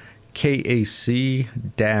slash KAC-events,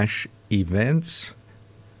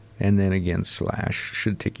 and then again slash,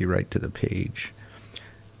 should take you right to the page.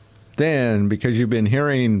 Then, because you've been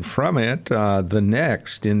hearing from it, the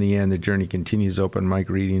next In the End, The Journey Continues open mic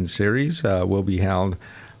reading series will be held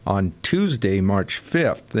on Tuesday, March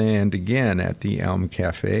 5th, and again at the Elm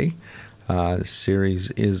Cafe. The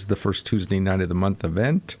series is the first Tuesday night of the month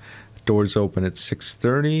event. Doors open at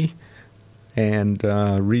 6:30, and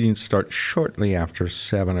readings start shortly after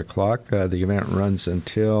 7 o'clock. The event runs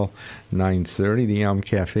until 9:30. The Elm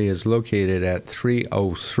Cafe is located at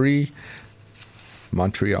 303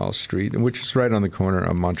 Montreal Street, which is right on the corner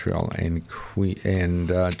of Montreal and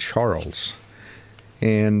Charles.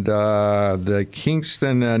 And the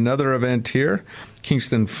Kingston, another event here,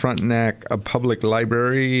 Kingston Frontenac Public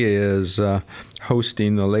Library is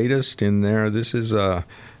hosting the latest in there. This is a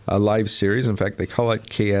live series. In fact, they call it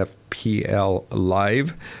KFPL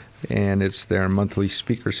Live, and it's their monthly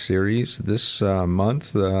speaker series. This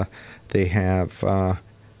month, they have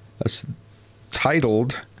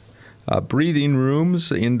titled Breathing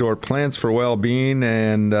Rooms, Indoor Plants for Well-Being,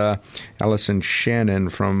 and Allison Shannon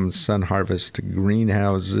from Sun Harvest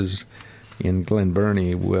Greenhouses in Glen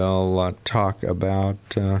Burnie will talk about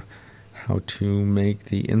how to make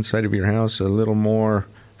the inside of your house a little more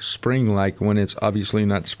spring-like when it's obviously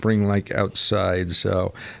not spring-like outside.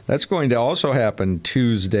 So that's going to also happen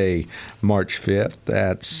Tuesday, March 5th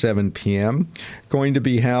at 7 p.m. Going to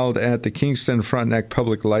be held at the Kingston Frontenac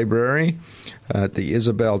Public Library at the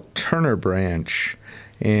Isabel Turner branch,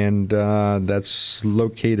 and that's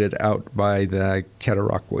located out by the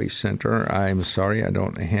Cataraqui Center. I'm sorry, I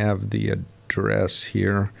don't have the address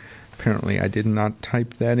here. Apparently, I did not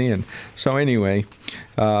type that in. So anyway,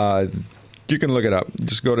 you can look it up.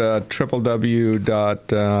 Just go to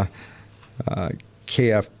www.kfpl.ca,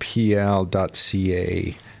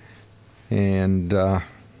 and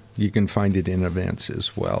you can find it in events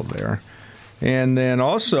as well there. And then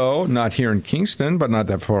also, not here in Kingston, but not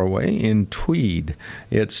that far away, in Tweed.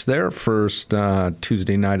 It's their first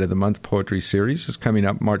Tuesday night of the month poetry series. It's coming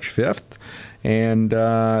up March 5th, and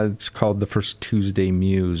it's called The First Tuesday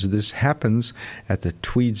Muse. This happens at the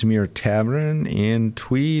Tweedsmuir Tavern in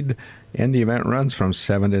Tweed, and the event runs from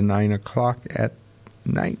 7 to 9 o'clock at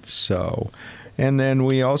night. So, and then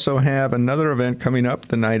we also have another event coming up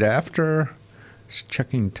the night after. Just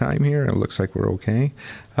checking time here. It looks like we're okay.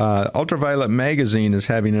 Ultraviolet Magazine is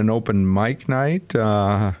having an open mic night,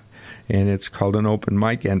 and it's called an open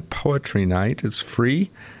mic and poetry night. It's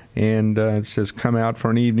free, and it says come out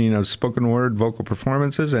for an evening of spoken word, vocal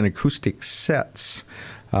performances, and acoustic sets.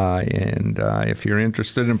 And if you're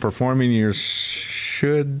interested in performing, you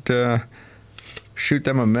should shoot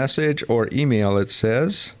them a message or email, it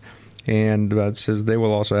says. And it says they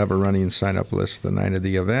will also have a running sign-up list the night of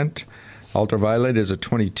the event. Ultraviolet is a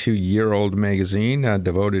 22-year-old magazine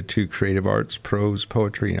devoted to creative arts, prose,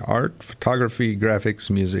 poetry, art, photography, graphics,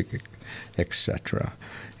 music, etc.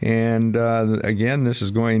 And again, this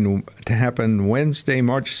is going to happen Wednesday,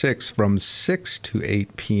 March 6th from 6 to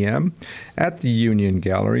 8 p.m. at the Union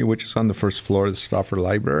Gallery, which is on the first floor of the Stauffer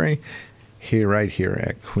Library, right here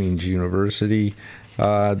at Queen's University.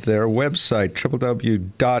 Their website,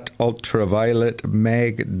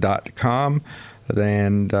 www.ultravioletmag.com.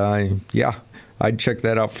 And, I'd check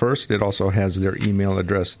that out first. It also has their email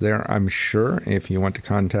address there, I'm sure, if you want to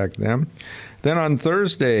contact them. Then on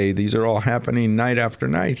Thursday, these are all happening night after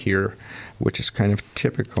night here, which is kind of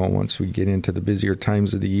typical once we get into the busier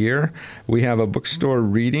times of the year. We have a bookstore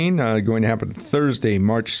reading going to happen Thursday,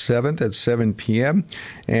 March 7th at 7 p.m.,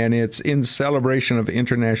 and it's in celebration of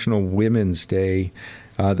International Women's Day.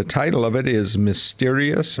 The title of it is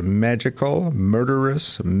Mysterious, Magical,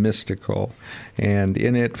 Murderous, Mystical. And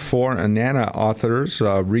in it, 4 Anana authors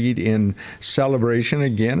read in celebration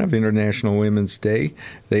again of International Women's Day.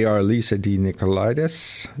 They are Lisa D.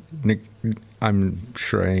 Nicolaitis. I'm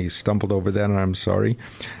sure I stumbled over that, and I'm sorry.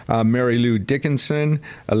 Mary Lou Dickinson,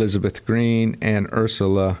 Elizabeth Green, and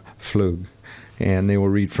Ursula Flug. And they will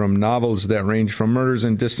read from novels that range from Murders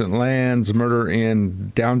in Distant Lands, Murder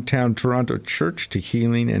in Downtown Toronto Church, to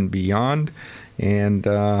Healing and Beyond, and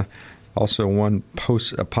also one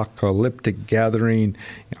post-apocalyptic gathering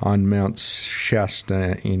on Mount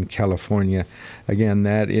Shasta in California. Again,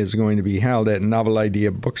 that is going to be held at Novel Idea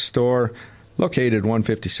Bookstore, located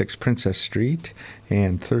 156 Princess Street,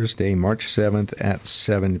 and Thursday, March 7th at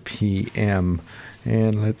 7 p.m.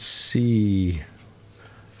 And let's see.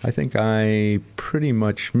 I think I pretty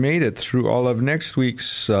much made it through all of next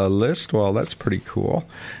week's list. Well, that's pretty cool.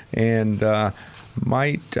 And I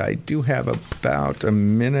do have about a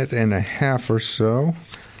minute and a half or so.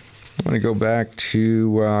 I'm going to go back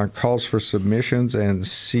to calls for submissions and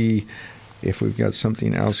see if we've got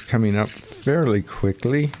something else coming up fairly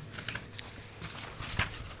quickly.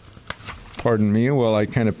 Pardon me while I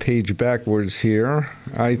kind of page backwards here.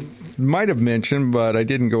 I might have mentioned, but I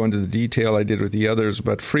didn't go into the detail I did with the others,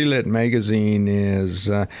 but Freelit Magazine has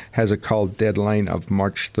a call deadline of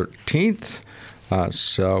March 13th,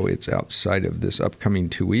 so it's outside of this upcoming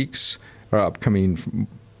 2 weeks, or upcoming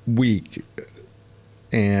week,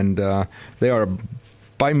 and they are a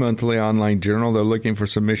bi-monthly online journal. They're looking for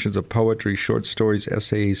submissions of poetry, short stories,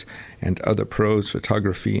 essays, and other prose,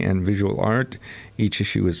 photography, and visual art. Each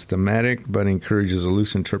issue is thematic, but encourages a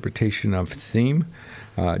loose interpretation of theme.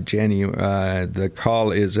 The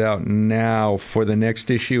call is out now for the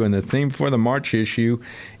next issue, and the theme for the March issue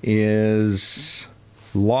is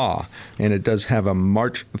law, and it does have a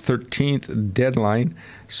March 13th deadline.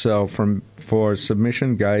 So for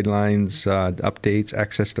submission guidelines, updates,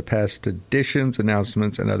 access to past editions,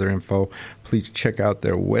 announcements, and other info, please check out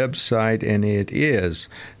their website, and it is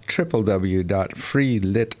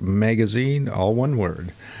www.freelitmagazine, all one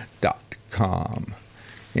word, .com.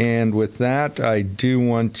 And with that, I do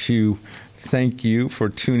want to thank you for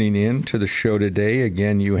tuning in to the show today.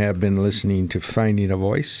 Again, you have been listening to Finding a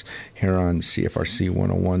Voice here on CFRC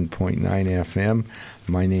 101.9 FM.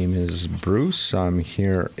 My name is Bruce. I'm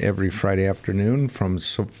here every Friday afternoon from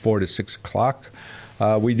 4 to 6 o'clock.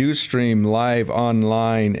 We do stream live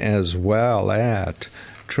online as well at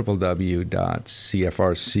www.cfrc.ca.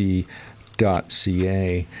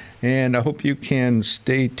 And I hope you can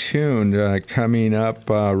stay tuned. Coming up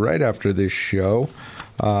right after this show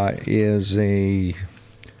is I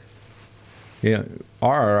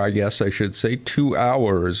guess I should say, 2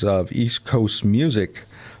 hours of East Coast music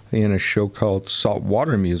in a show called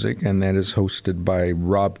Saltwater Music, and that is hosted by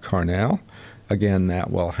Rob Carnell. again,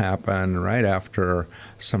 that will happen right after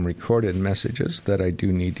some recorded messages that I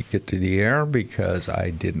do need to get to the air because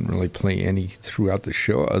I didn't really play any throughout the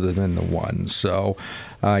show other than the one. So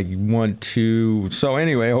I want to... So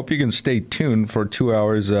anyway, I hope you can stay tuned for 2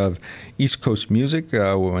 hours of East Coast music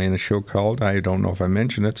in a show called, I don't know if I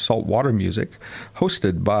mentioned it, Saltwater Music,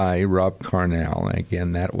 hosted by Rob Carnell.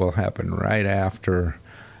 Again, that will happen right after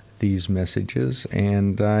these messages.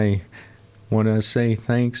 And I want to say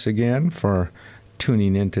thanks again for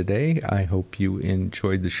tuning in today. I hope you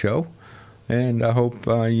enjoyed the show, and I hope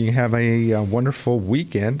you have a wonderful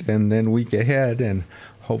weekend and then week ahead, and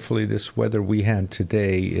hopefully this weather we had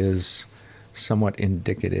today is somewhat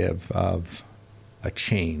indicative of a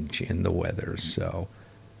change in the weather. So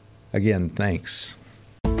again, thanks.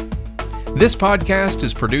 This podcast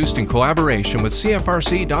is produced in collaboration with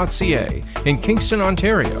CFRC.ca in Kingston,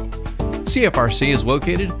 Ontario. CFRC is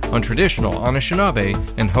located on traditional Anishinaabe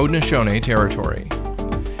and Haudenosaunee territory.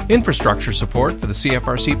 Infrastructure support for the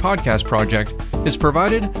CFRC podcast project is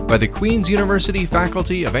provided by the Queen's University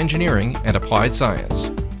Faculty of Engineering and Applied Science.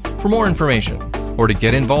 For more information or to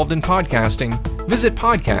get involved in podcasting, visit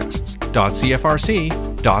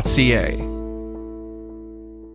podcasts.cfrc.ca.